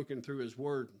he's spoken through his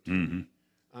word. Mm-hmm.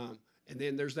 And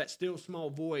then there's that still small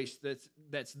voice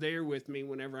that's there with me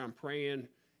whenever I'm praying,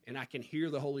 and I can hear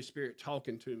the Holy Spirit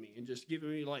talking to me and just giving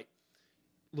me like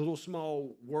little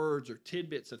small words or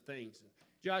tidbits of things. And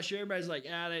Josh, everybody's like,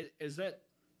 is that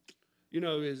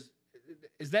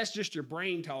that's just your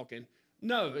brain talking?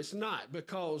 No, it's not,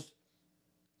 because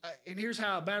and here's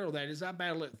how I battle that: is I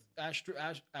battle it.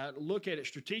 I look at it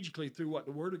strategically through what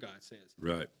the Word of God says.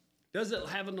 Right. Does it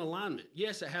have an alignment?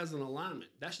 Yes, it has an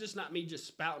alignment. That's just not me just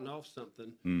spouting off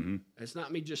something. Mm-hmm. It's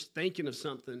not me just thinking of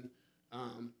something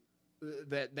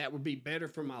that would be better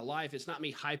for my life. It's not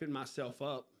me hyping myself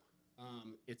up.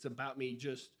 It's about me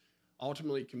just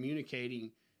ultimately communicating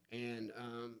and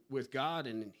with God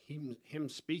and Him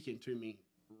speaking to me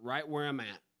right where I'm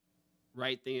at,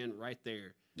 right then, right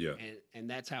there. Yeah. And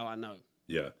that's how I know.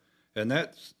 Yeah. And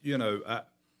that's,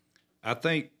 I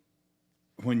think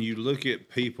when you look at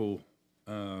people,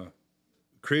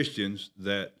 Christians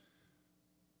that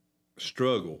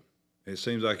struggle, it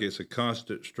seems like it's a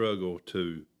constant struggle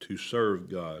to serve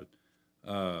God.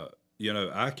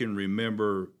 I can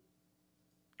remember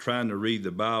trying to read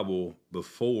the Bible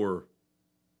before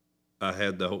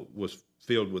I was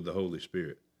filled with the Holy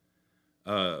Spirit.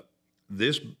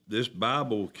 This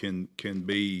Bible can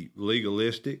be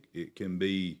legalistic. It can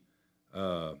be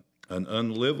an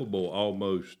unlivable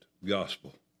almost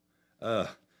gospel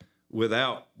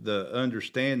without the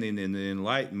understanding and the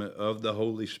enlightenment of the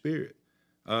Holy Spirit.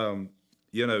 The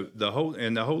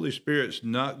Holy Spirit's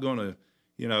not going to,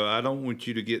 I don't want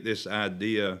you to get this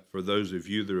idea, for those of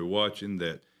you that are watching,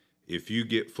 that if you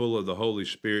get full of the Holy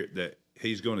Spirit that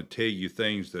He's going to tell you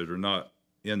things that are not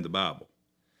in the Bible.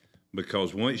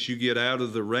 Because once you get out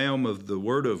of the realm of the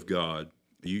Word of God,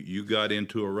 you got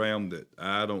into a realm that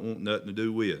I don't want nothing to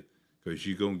do with, because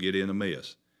you're going to get in a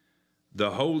mess.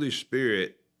 The Holy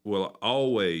Spirit will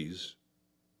always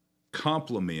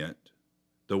complement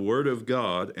the Word of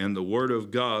God, and the Word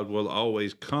of God will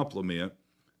always complement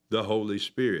the Holy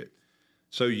Spirit.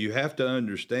 So you have to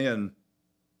understand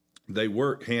they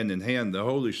work hand in hand. The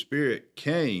Holy Spirit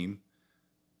came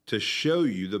to show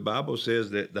you. The Bible says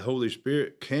that the Holy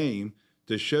Spirit came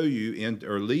to show you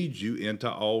or lead you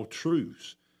into all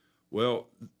truths. Well,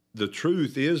 the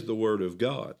truth is the Word of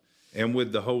God. And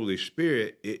with the Holy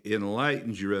Spirit, it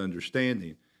enlightens your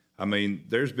understanding. I mean,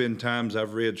 there's been times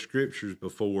I've read scriptures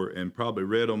before and probably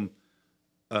read them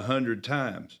 100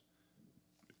 times,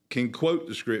 can quote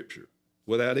the scripture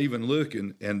without even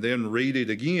looking, and then read it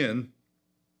again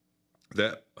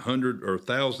that 100th or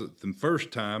 1,000th and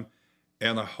first time,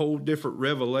 and a whole different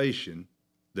revelation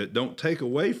that don't take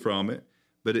away from it,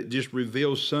 but it just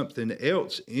reveals something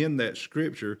else in that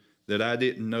scripture that I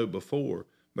didn't know before.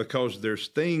 Because there's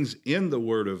things in the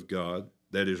Word of God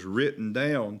that is written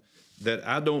down that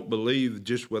I don't believe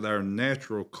just with our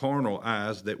natural carnal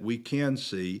eyes that we can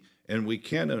see and we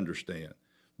can understand.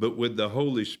 But with the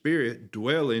Holy Spirit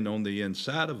dwelling on the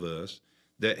inside of us,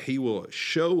 that He will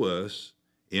show us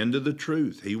into the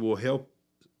truth. He will help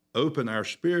open our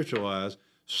spiritual eyes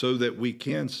so that we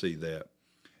can see that.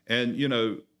 And,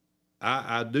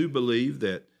 I do believe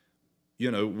that,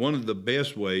 one of the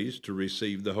best ways to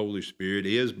receive the Holy Spirit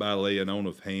is by laying on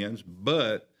of hands.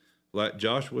 But like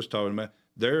Josh was talking about,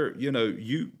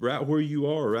 you right where you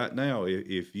are right now,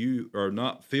 if you are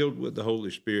not filled with the Holy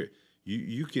Spirit,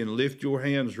 you can lift your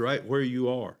hands right where you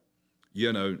are,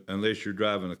 unless you're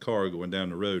driving a car going down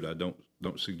the road. I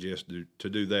don't suggest to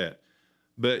do that.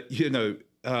 But,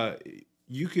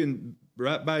 you can,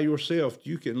 right by yourself,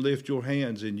 you can lift your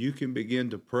hands and you can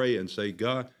begin to pray and say,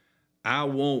 God, I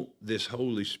want this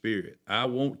Holy Spirit. I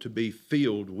want to be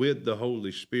filled with the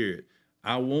Holy Spirit.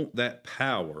 I want that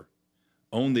power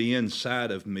on the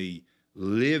inside of me,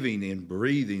 living and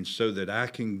breathing, so that I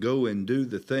can go and do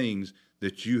the things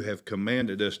that you have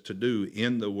commanded us to do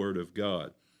in the Word of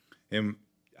God. And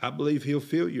I believe he'll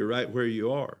fill you right where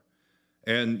you are.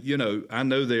 And, I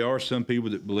know there are some people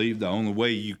that believe the only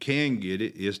way you can get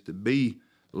it is to be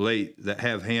that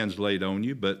have hands laid on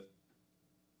you. But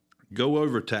go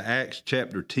over to Acts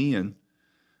chapter 10.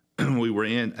 We were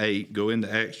in 8. Go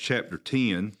into Acts chapter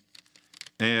 10.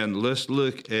 And let's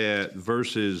look at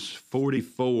verses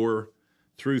 44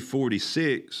 through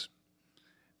 46.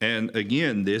 And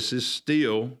again, this is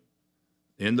still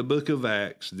in the book of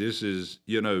Acts. This is,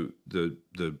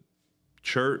 the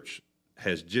church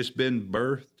has just been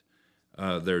birthed.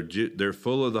 They're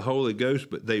full of the Holy Ghost,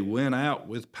 but they went out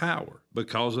with power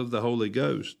because of the Holy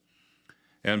Ghost.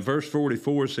 And verse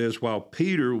 44 says, while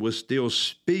Peter was still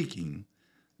speaking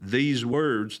these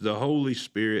words, the Holy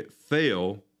Spirit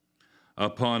fell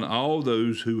upon all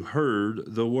those who heard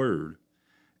the word.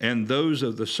 And those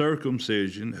of the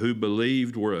circumcision who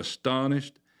believed were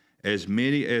astonished, as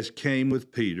many as came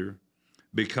with Peter,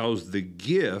 because the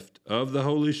gift of the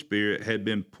Holy Spirit had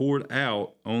been poured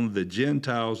out on the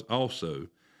Gentiles also,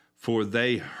 for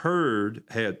they heard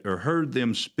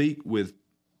them speak with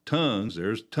tongues.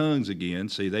 There's tongues again.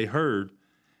 See, they heard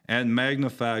and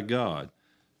magnify God.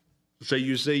 So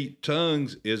you see,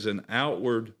 tongues is an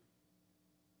outward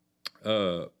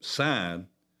sign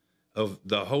of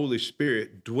the Holy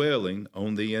Spirit dwelling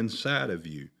on the inside of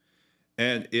you.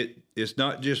 And it's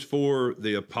not just for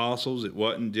the apostles. It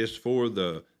wasn't just for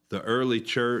the early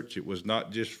church. It was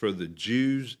not just for the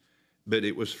Jews, but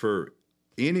it was for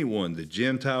anyone. The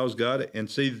Gentiles got it. And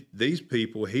see, these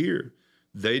people here,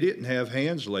 they didn't have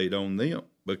hands laid on them,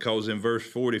 because in verse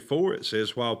 44 it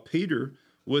says, while Peter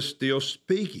was still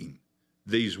speaking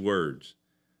these words,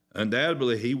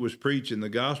 undoubtedly he was preaching the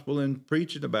gospel and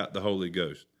preaching about the Holy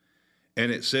Ghost. And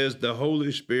it says the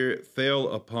Holy Spirit fell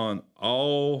upon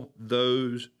all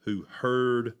those who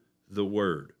heard the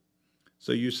word.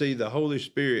 So you see, the Holy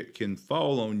Spirit can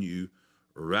fall on you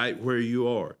right where you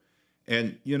are.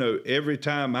 And, every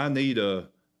time I need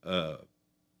I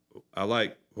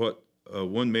like what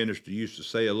one minister used to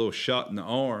say, a little shot in the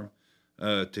arm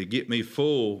to get me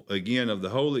full again of the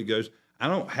Holy Ghost. I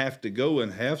don't have to go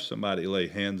and have somebody lay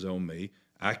hands on me.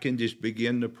 I can just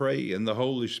begin to pray in the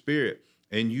Holy Spirit.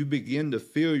 And you begin to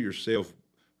feel yourself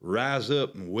rise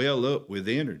up and well up with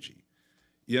energy,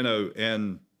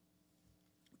 and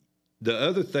the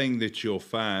other thing that you'll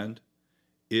find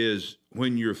is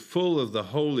when you're full of the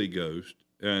Holy Ghost,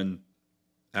 and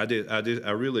I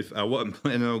wasn't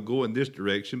planning on going this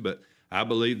direction, but I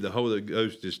believe the Holy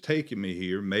Ghost is taking me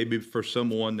here, maybe for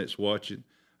someone that's watching,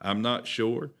 I'm not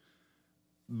sure.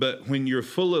 But when you're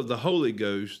full of the Holy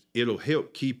Ghost, it'll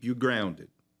help keep you grounded.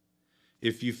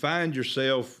 If you find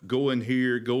yourself going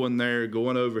here, going there,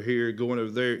 going over here, going over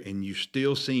there, and you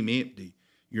still seem empty,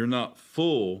 you're not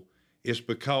full, it's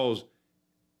because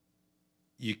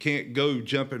you can't go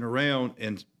jumping around.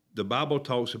 And the Bible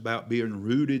talks about being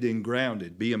rooted and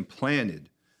grounded, being planted,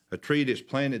 a tree that's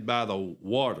planted by the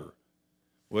water.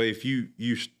 Well, if you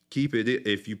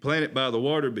plant it by the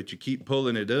water, but you keep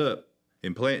pulling it up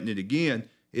and planting it again,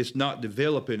 it's not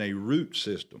developing a root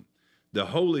system. The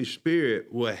Holy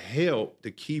Spirit will help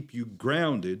to keep you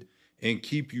grounded and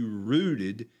keep you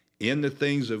rooted in the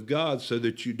things of God so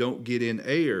that you don't get in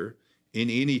error in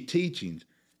any teachings.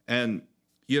 And,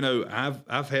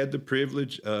 I've had the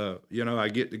privilege, I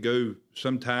get to go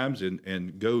sometimes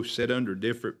and go sit under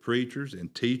different preachers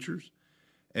and teachers.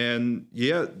 And,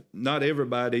 not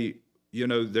everybody,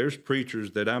 there's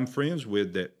preachers that I'm friends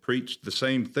with that preach the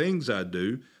same things I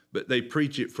do, but they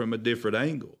preach it from a different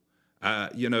angle.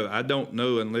 I don't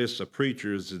know unless a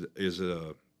preacher is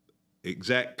a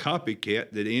exact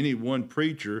copycat that any one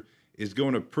preacher is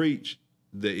going to preach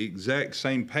the exact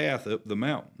same path up the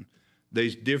mountain.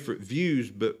 There's different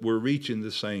views, but we're reaching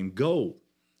the same goal.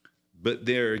 But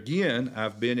there again,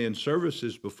 I've been in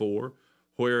services before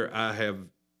where I have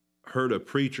heard a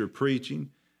preacher preaching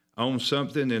on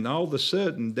something, and all of a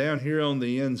sudden down here on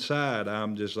the inside,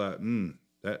 I'm just like,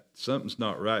 that something's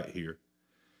not right here.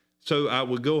 So I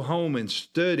would go home and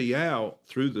study out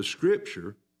through the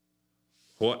scripture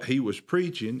what he was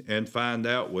preaching and find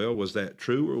out, well, was that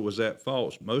true or was that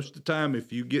false? Most of the time,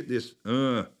 if you get this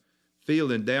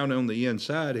feeling down on the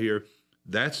inside here,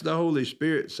 that's the Holy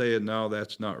Spirit saying, no,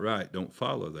 that's not right. Don't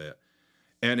follow that.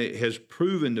 And it has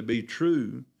proven to be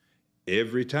true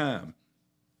every time.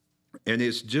 And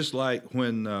it's just like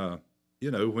when John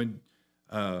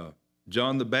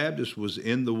the Baptist was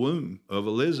in the womb of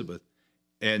Elizabeth,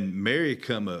 and Mary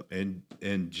come up, and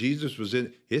Jesus was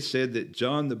in. It said that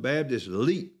John the Baptist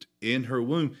leaped in her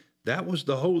womb. That was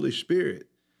the Holy Spirit.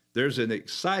 There's an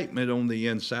excitement on the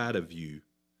inside of you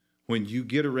when you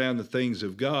get around the things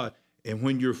of God. And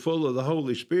when you're full of the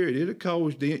Holy Spirit, it'll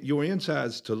cause your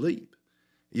insides to leap.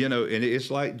 And it's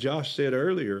like Josh said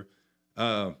earlier,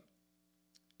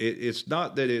 it's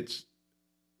not that it's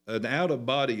an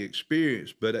out-of-body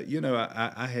experience, but,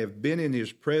 I have been in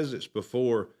his presence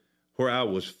before where I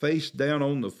was face down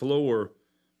on the floor,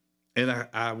 and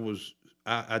I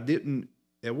wasn't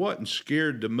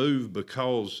scared to move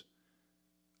because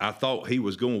I thought he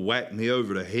was going to whack me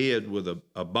over the head with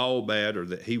a ball bat or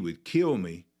that he would kill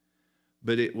me.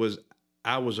 But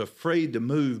I was afraid to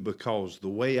move because the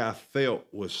way I felt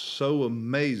was so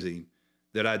amazing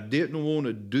that I didn't want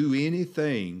to do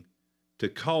anything to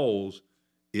cause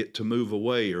it to move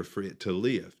away or for it to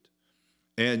lift.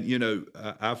 And,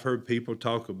 I've heard people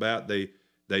talk about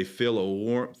they feel a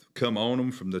warmth come on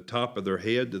them from the top of their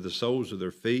head to the soles of their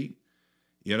feet.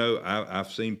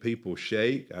 I've seen people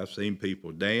shake. I've seen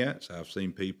people dance. I've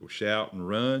seen people shout and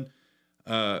run.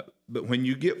 But when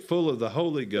you get full of the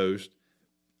Holy Ghost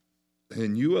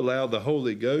and you allow the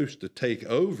Holy Ghost to take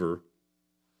over,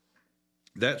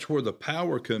 that's where the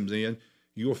power comes in.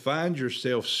 You'll find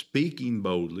yourself speaking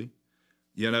boldly.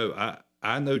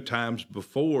 I know times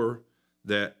before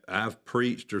that I've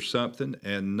preached or something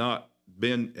and not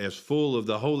been as full of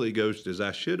the Holy Ghost as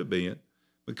I should have been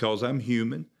because I'm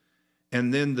human.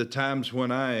 And then the times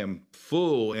when I am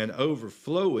full and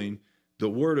overflowing, the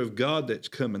Word of God that's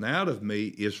coming out of me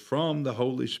is from the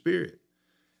Holy Spirit.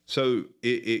 So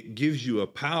it gives you a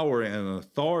power and an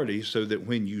authority so that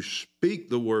when you speak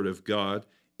the Word of God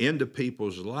into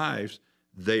people's lives,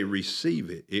 they receive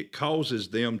it. It causes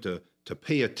them to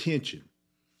pay attention.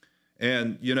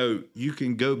 And, you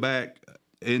can go back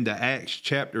into Acts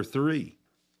chapter 3.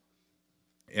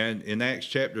 And in Acts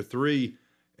chapter 3,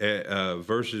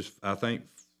 verses, I think,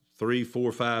 3,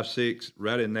 4, 5, 6,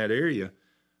 right in that area,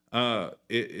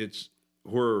 it's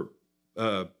where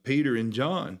Peter and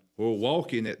John were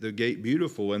walking at the gate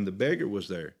beautiful, and the beggar was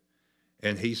there.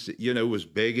 And he, was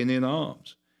begging in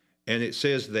alms. And it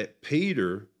says that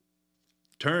Peter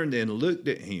turned and looked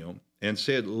at him and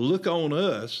said, "Look on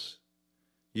us."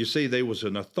 You see, there was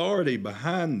an authority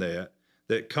behind that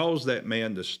caused that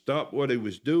man to stop what he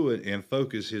was doing and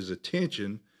focus his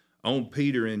attention on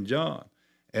Peter and John.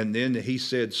 And then he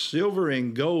said, "Silver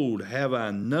and gold have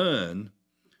I none,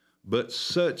 but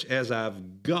such as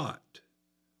I've got."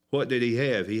 What did he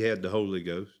have? He had the Holy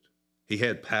Ghost. He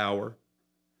had power,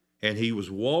 and he was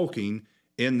walking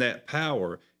in that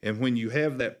power. And when you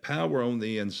have that power on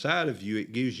the inside of you,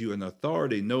 it gives you an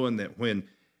authority, knowing that when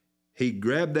he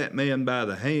grabbed that man by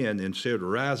the hand and said,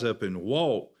 "Rise up and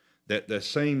walk," that the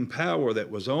same power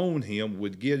that was on him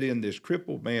would get in this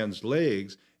crippled man's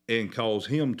legs and cause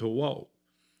him to walk.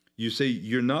 You see,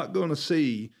 you're not going to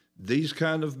see these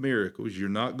kind of miracles. You're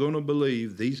not going to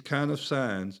believe these kind of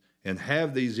signs and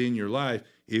have these in your life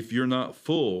if you're not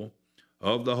full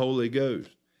of the Holy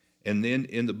Ghost. And then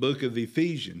in the book of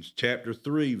Ephesians, chapter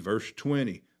 3, verse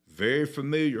 20, very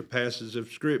familiar passage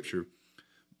of Scripture,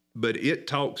 but it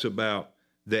talks about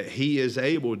that he is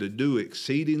able to do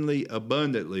exceedingly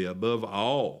abundantly above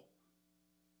all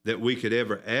that we could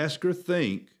ever ask or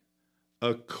think,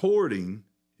 according,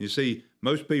 you see,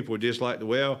 most people just like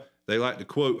they like to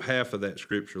quote half of that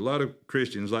Scripture. A lot of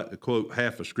Christians like to quote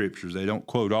half of Scriptures. They don't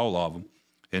quote all of them,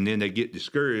 and then they get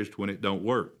discouraged when it don't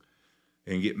work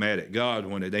and get mad at God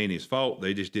when it ain't his fault.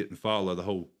 They just didn't follow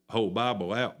the whole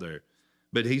Bible out there.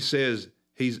 But he says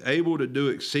he's able to do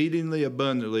exceedingly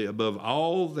abundantly above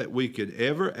all that we could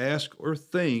ever ask or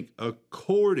think,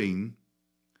 according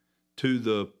to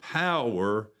the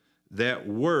power that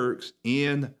works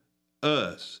in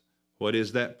us. What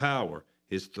is that power?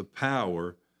 It's the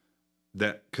power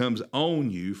that comes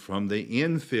on you from the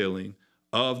infilling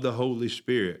of the Holy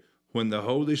Spirit. When the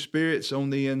Holy Spirit's on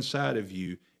the inside of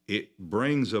you, it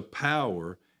brings a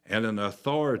power and an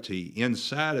authority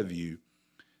inside of you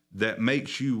that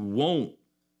makes you want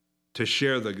to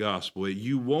share the gospel.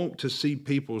 You want to see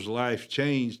people's lives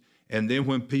changed. And then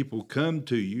when people come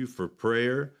to you for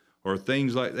prayer or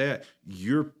things like that,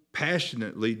 you're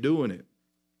passionately doing it.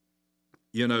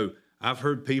 I've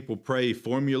heard people pray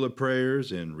formula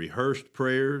prayers and rehearsed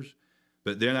prayers,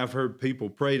 but then I've heard people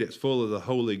pray that's full of the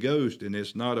Holy Ghost, and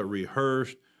it's not a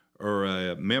rehearsed or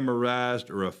a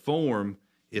memorized or a form.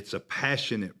 It's a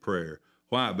passionate prayer.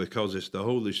 Why? Because it's the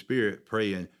Holy Spirit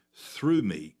praying through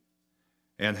me.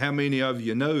 And how many of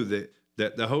you know that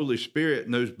the Holy Spirit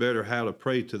knows better how to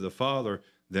pray to the Father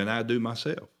than I do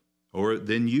myself, or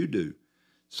than you do?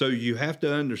 So you have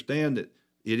to understand that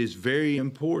it is very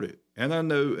important. And I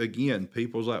know, again,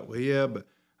 people's like, "Well, yeah, but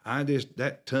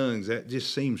that tongues, that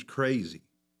just seems crazy."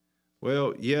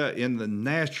 Well, yeah, in the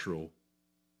natural,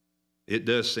 It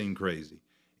does seem crazy.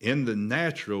 In the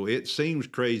natural, it seems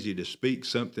crazy to speak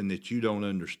something that you don't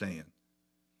understand.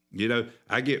 You know,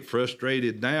 I get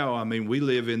frustrated now. I mean, we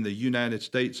live in the United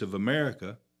States of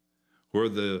America where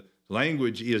the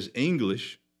language is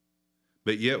English,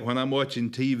 but yet when I'm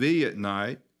watching TV at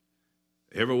night,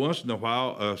 every once in a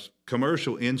while, a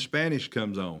commercial in Spanish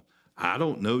comes on. I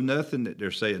don't know nothing that they're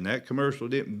saying. That commercial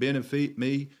didn't benefit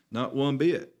me, not one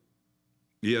bit,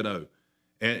 you know.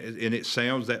 And it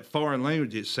sounds, that foreign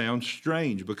language, it sounds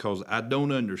strange because I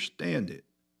don't understand it.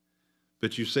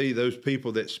 But you see, those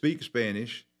people that speak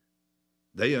Spanish,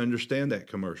 they understand that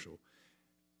commercial.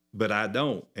 But I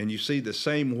don't. And you see, the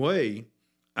same way,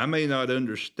 I may not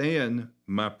understand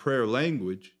my prayer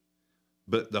language,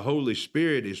 but the Holy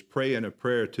Spirit is praying a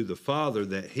prayer to the Father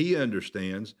that he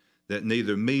understands, that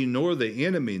neither me nor the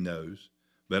enemy knows.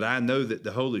 But I know that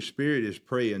the Holy Spirit is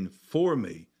praying for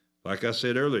me. Like I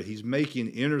said earlier, he's making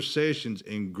intercessions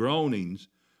and groanings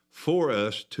for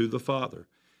us to the Father.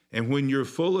 And when you're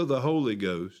full of the Holy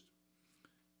Ghost,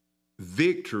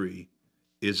 victory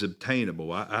is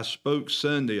obtainable. I spoke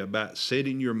Sunday about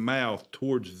setting your mouth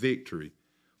towards victory.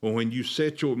 Well, when you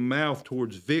set your mouth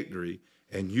towards victory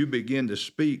and you begin to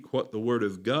speak what the Word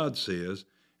of God says,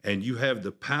 and you have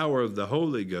the power of the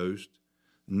Holy Ghost,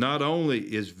 not only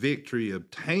is victory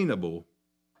obtainable,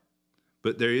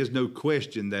 but there is no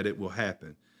question that it will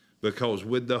happen. Because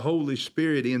with the Holy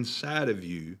Spirit inside of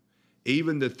you,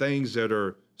 even the things that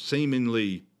are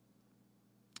seemingly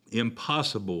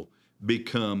impossible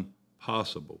become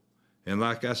possible. And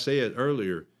like I said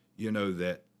earlier, you know,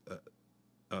 that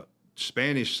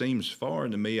Spanish seems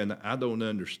foreign to me, and I don't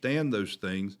understand those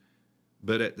things.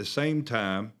 But at the same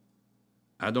time,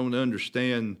 I don't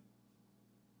understand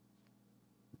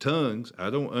tongues.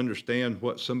 I don't understand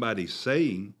what somebody's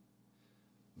saying.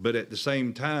 But at the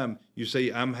same time, you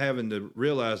see, I'm having to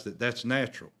realize that that's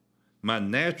natural. My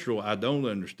natural, I don't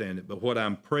understand it, but what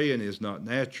I'm praying is not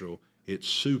natural, it's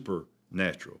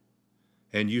supernatural.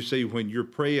 And you see, when you're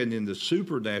praying in the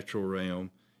supernatural realm,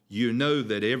 you know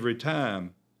that every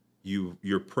time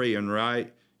you're praying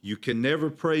right. You can never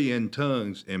pray in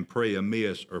tongues and pray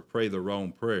amiss or pray the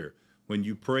wrong prayer. When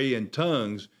you pray in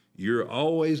tongues, you're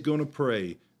always going to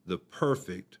pray the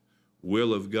perfect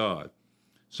will of God.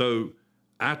 So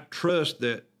I trust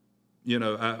that, you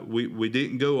know, we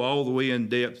didn't go all the way in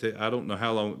depth. I don't know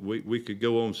how long. We could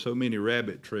go on so many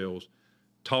rabbit trails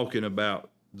talking about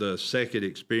the second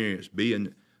experience,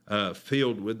 being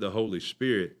filled with the Holy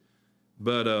Spirit.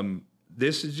 But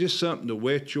this is just something to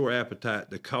whet your appetite,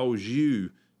 to cause you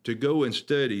to go and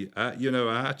study.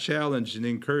 I challenge and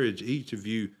encourage each of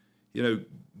you, you know,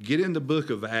 get in the book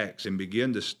of Acts and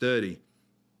begin to study,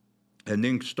 and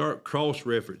then start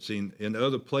cross-referencing in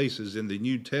other places in the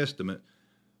New Testament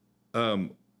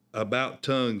about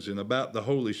tongues and about the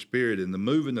Holy Spirit and the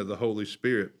moving of the Holy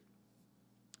Spirit.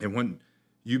 And when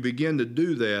you begin to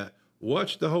do that,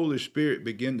 watch the Holy Spirit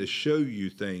begin to show you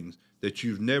things that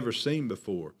you've never seen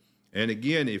before. And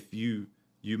again, if you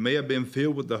may have been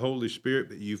filled with the Holy Spirit,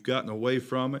 but you've gotten away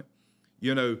from it,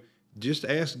 you know, just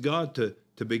ask God to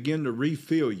begin to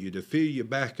refill you, to fill you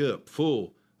back up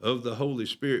full of the Holy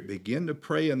Spirit. Begin to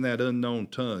pray in that unknown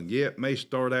tongue. Yeah, it may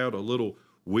start out a little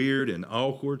weird and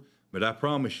awkward, but I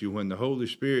promise you, when the Holy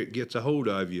Spirit gets a hold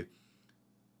of you,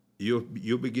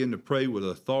 you'll begin to pray with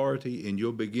authority, and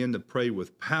you'll begin to pray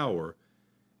with power.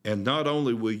 And not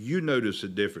only will you notice a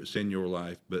difference in your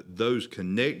life, but those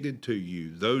connected to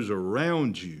you, those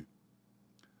around you,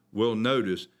 will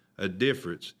notice a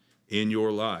difference in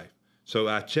your life. So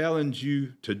I challenge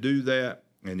you to do that.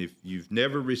 And if you've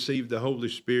never received the Holy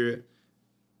Spirit,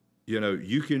 you know,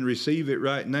 you can receive it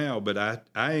right now. But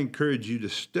I encourage you to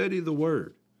study the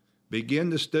Word. Begin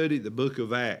to study the book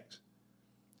of Acts.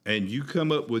 And you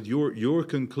come up with your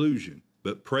conclusion.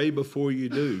 But pray before you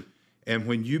do. And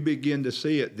when you begin to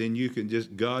see it, then you can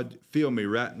just, God, fill me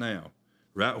right now,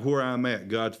 right where I'm at.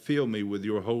 God, fill me with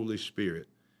your Holy Spirit,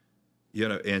 you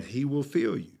know, and he will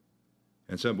fill you.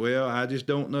 And some, well, I just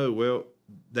don't know. Well,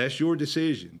 that's your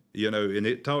decision, you know, and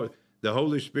the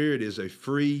Holy Spirit is a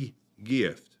free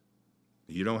gift.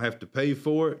 You don't have to pay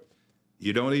for it.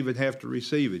 You don't even have to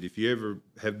receive it. If you ever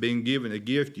have been given a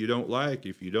gift you don't like,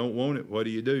 if you don't want it, what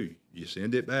do? You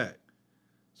send it back.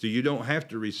 So you don't have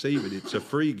to receive it. It's a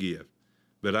free gift.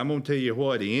 But I'm going to tell you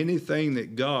what, anything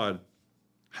that God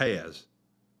has,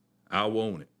 I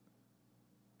want it.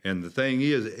 And the thing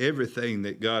is, everything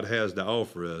that God has to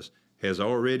offer us has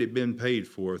already been paid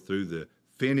for through the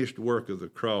finished work of the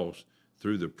cross,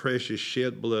 through the precious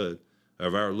shed blood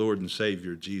of our Lord and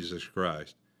Savior, Jesus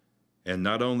Christ. And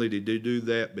not only did he do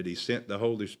that, but he sent the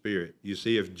Holy Spirit. You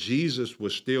see, if Jesus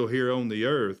was still here on the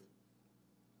earth,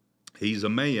 He's a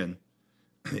man.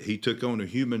 He took on a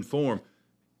human form.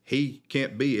 He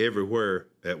can't be everywhere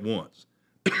at once.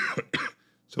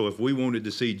 So if we wanted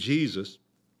to see Jesus,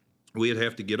 we'd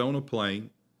have to get on a plane,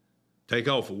 take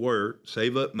off of work,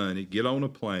 save up money, get on a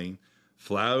plane,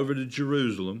 fly over to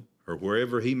Jerusalem or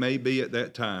wherever he may be at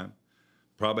that time,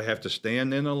 probably have to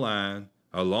stand in a line,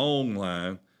 a long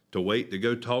line, to wait to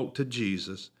go talk to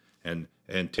Jesus and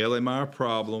tell him our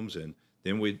problems. And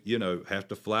then we, have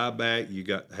to fly back. You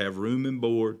got to have room and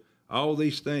board, all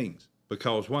these things.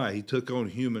 Because why? He took on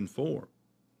human form.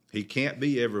 He can't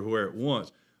be everywhere at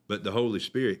once, but the Holy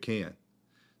Spirit can.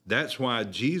 That's why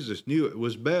Jesus knew it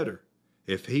was better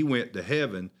if he went to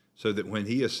heaven, so that when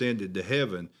he ascended to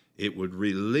heaven, it would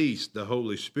release the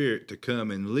Holy Spirit to come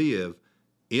and live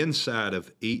inside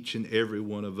of each and every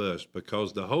one of us,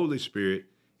 because the Holy Spirit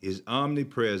is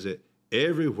omnipresent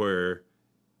everywhere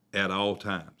at all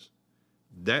times.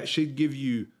 That should give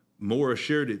you more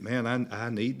assured, man, I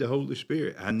need the Holy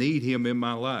Spirit. I need him in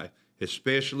my life,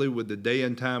 especially with the day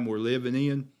and time we're living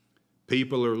in.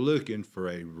 People are looking for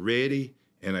a ready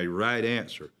and a right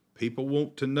answer. People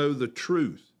want to know the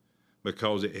truth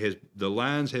because the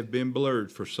lines have been blurred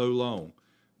for so long.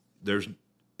 There's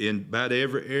in about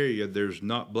every area, there's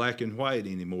not black and white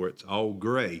anymore. It's all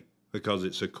gray because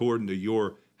it's according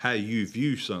to how you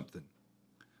view something.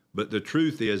 But the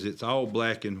truth is, it's all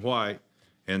black and white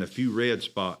and a few red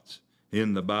spots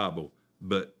in the Bible.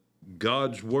 But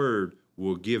God's word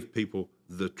will give people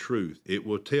the truth. It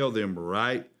will tell them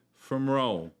right from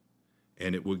wrong,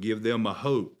 and it will give them a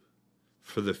hope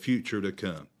for the future to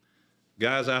come.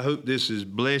 Guys, I hope this has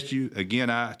blessed you.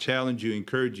 Again, I challenge you,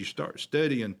 encourage you, start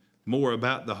studying more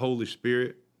about the Holy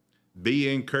Spirit.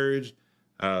 Be encouraged.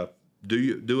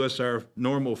 Do us our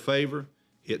normal favor.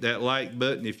 Hit that like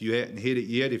button if you hadn't hit it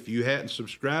yet. If you hadn't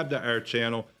subscribed to our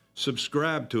channel,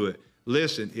 subscribe to it.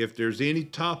 Listen, if there's any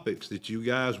topics that you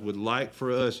guys would like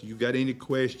for us, you got any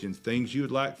questions, things you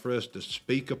would like for us to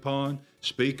speak upon,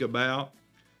 speak about,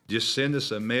 just send us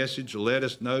a message. Let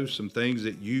us know some things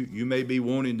that you may be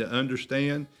wanting to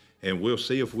understand, and we'll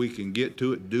see if we can get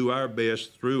to it, do our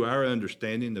best through our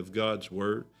understanding of God's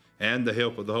word and the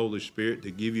help of the Holy Spirit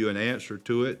to give you an answer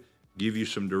to it, give you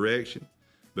some direction.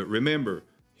 But remember,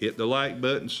 hit the like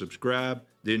button, subscribe,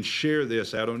 then share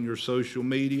this out on your social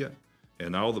media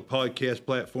and all the podcast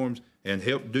platforms, and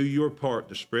help do your part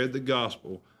to spread the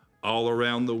gospel all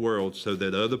around the world so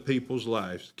that other people's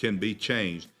lives can be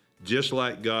changed, just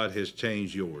like God has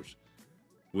changed yours.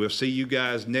 We'll see you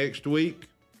guys next week.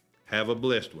 Have a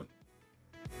blessed one.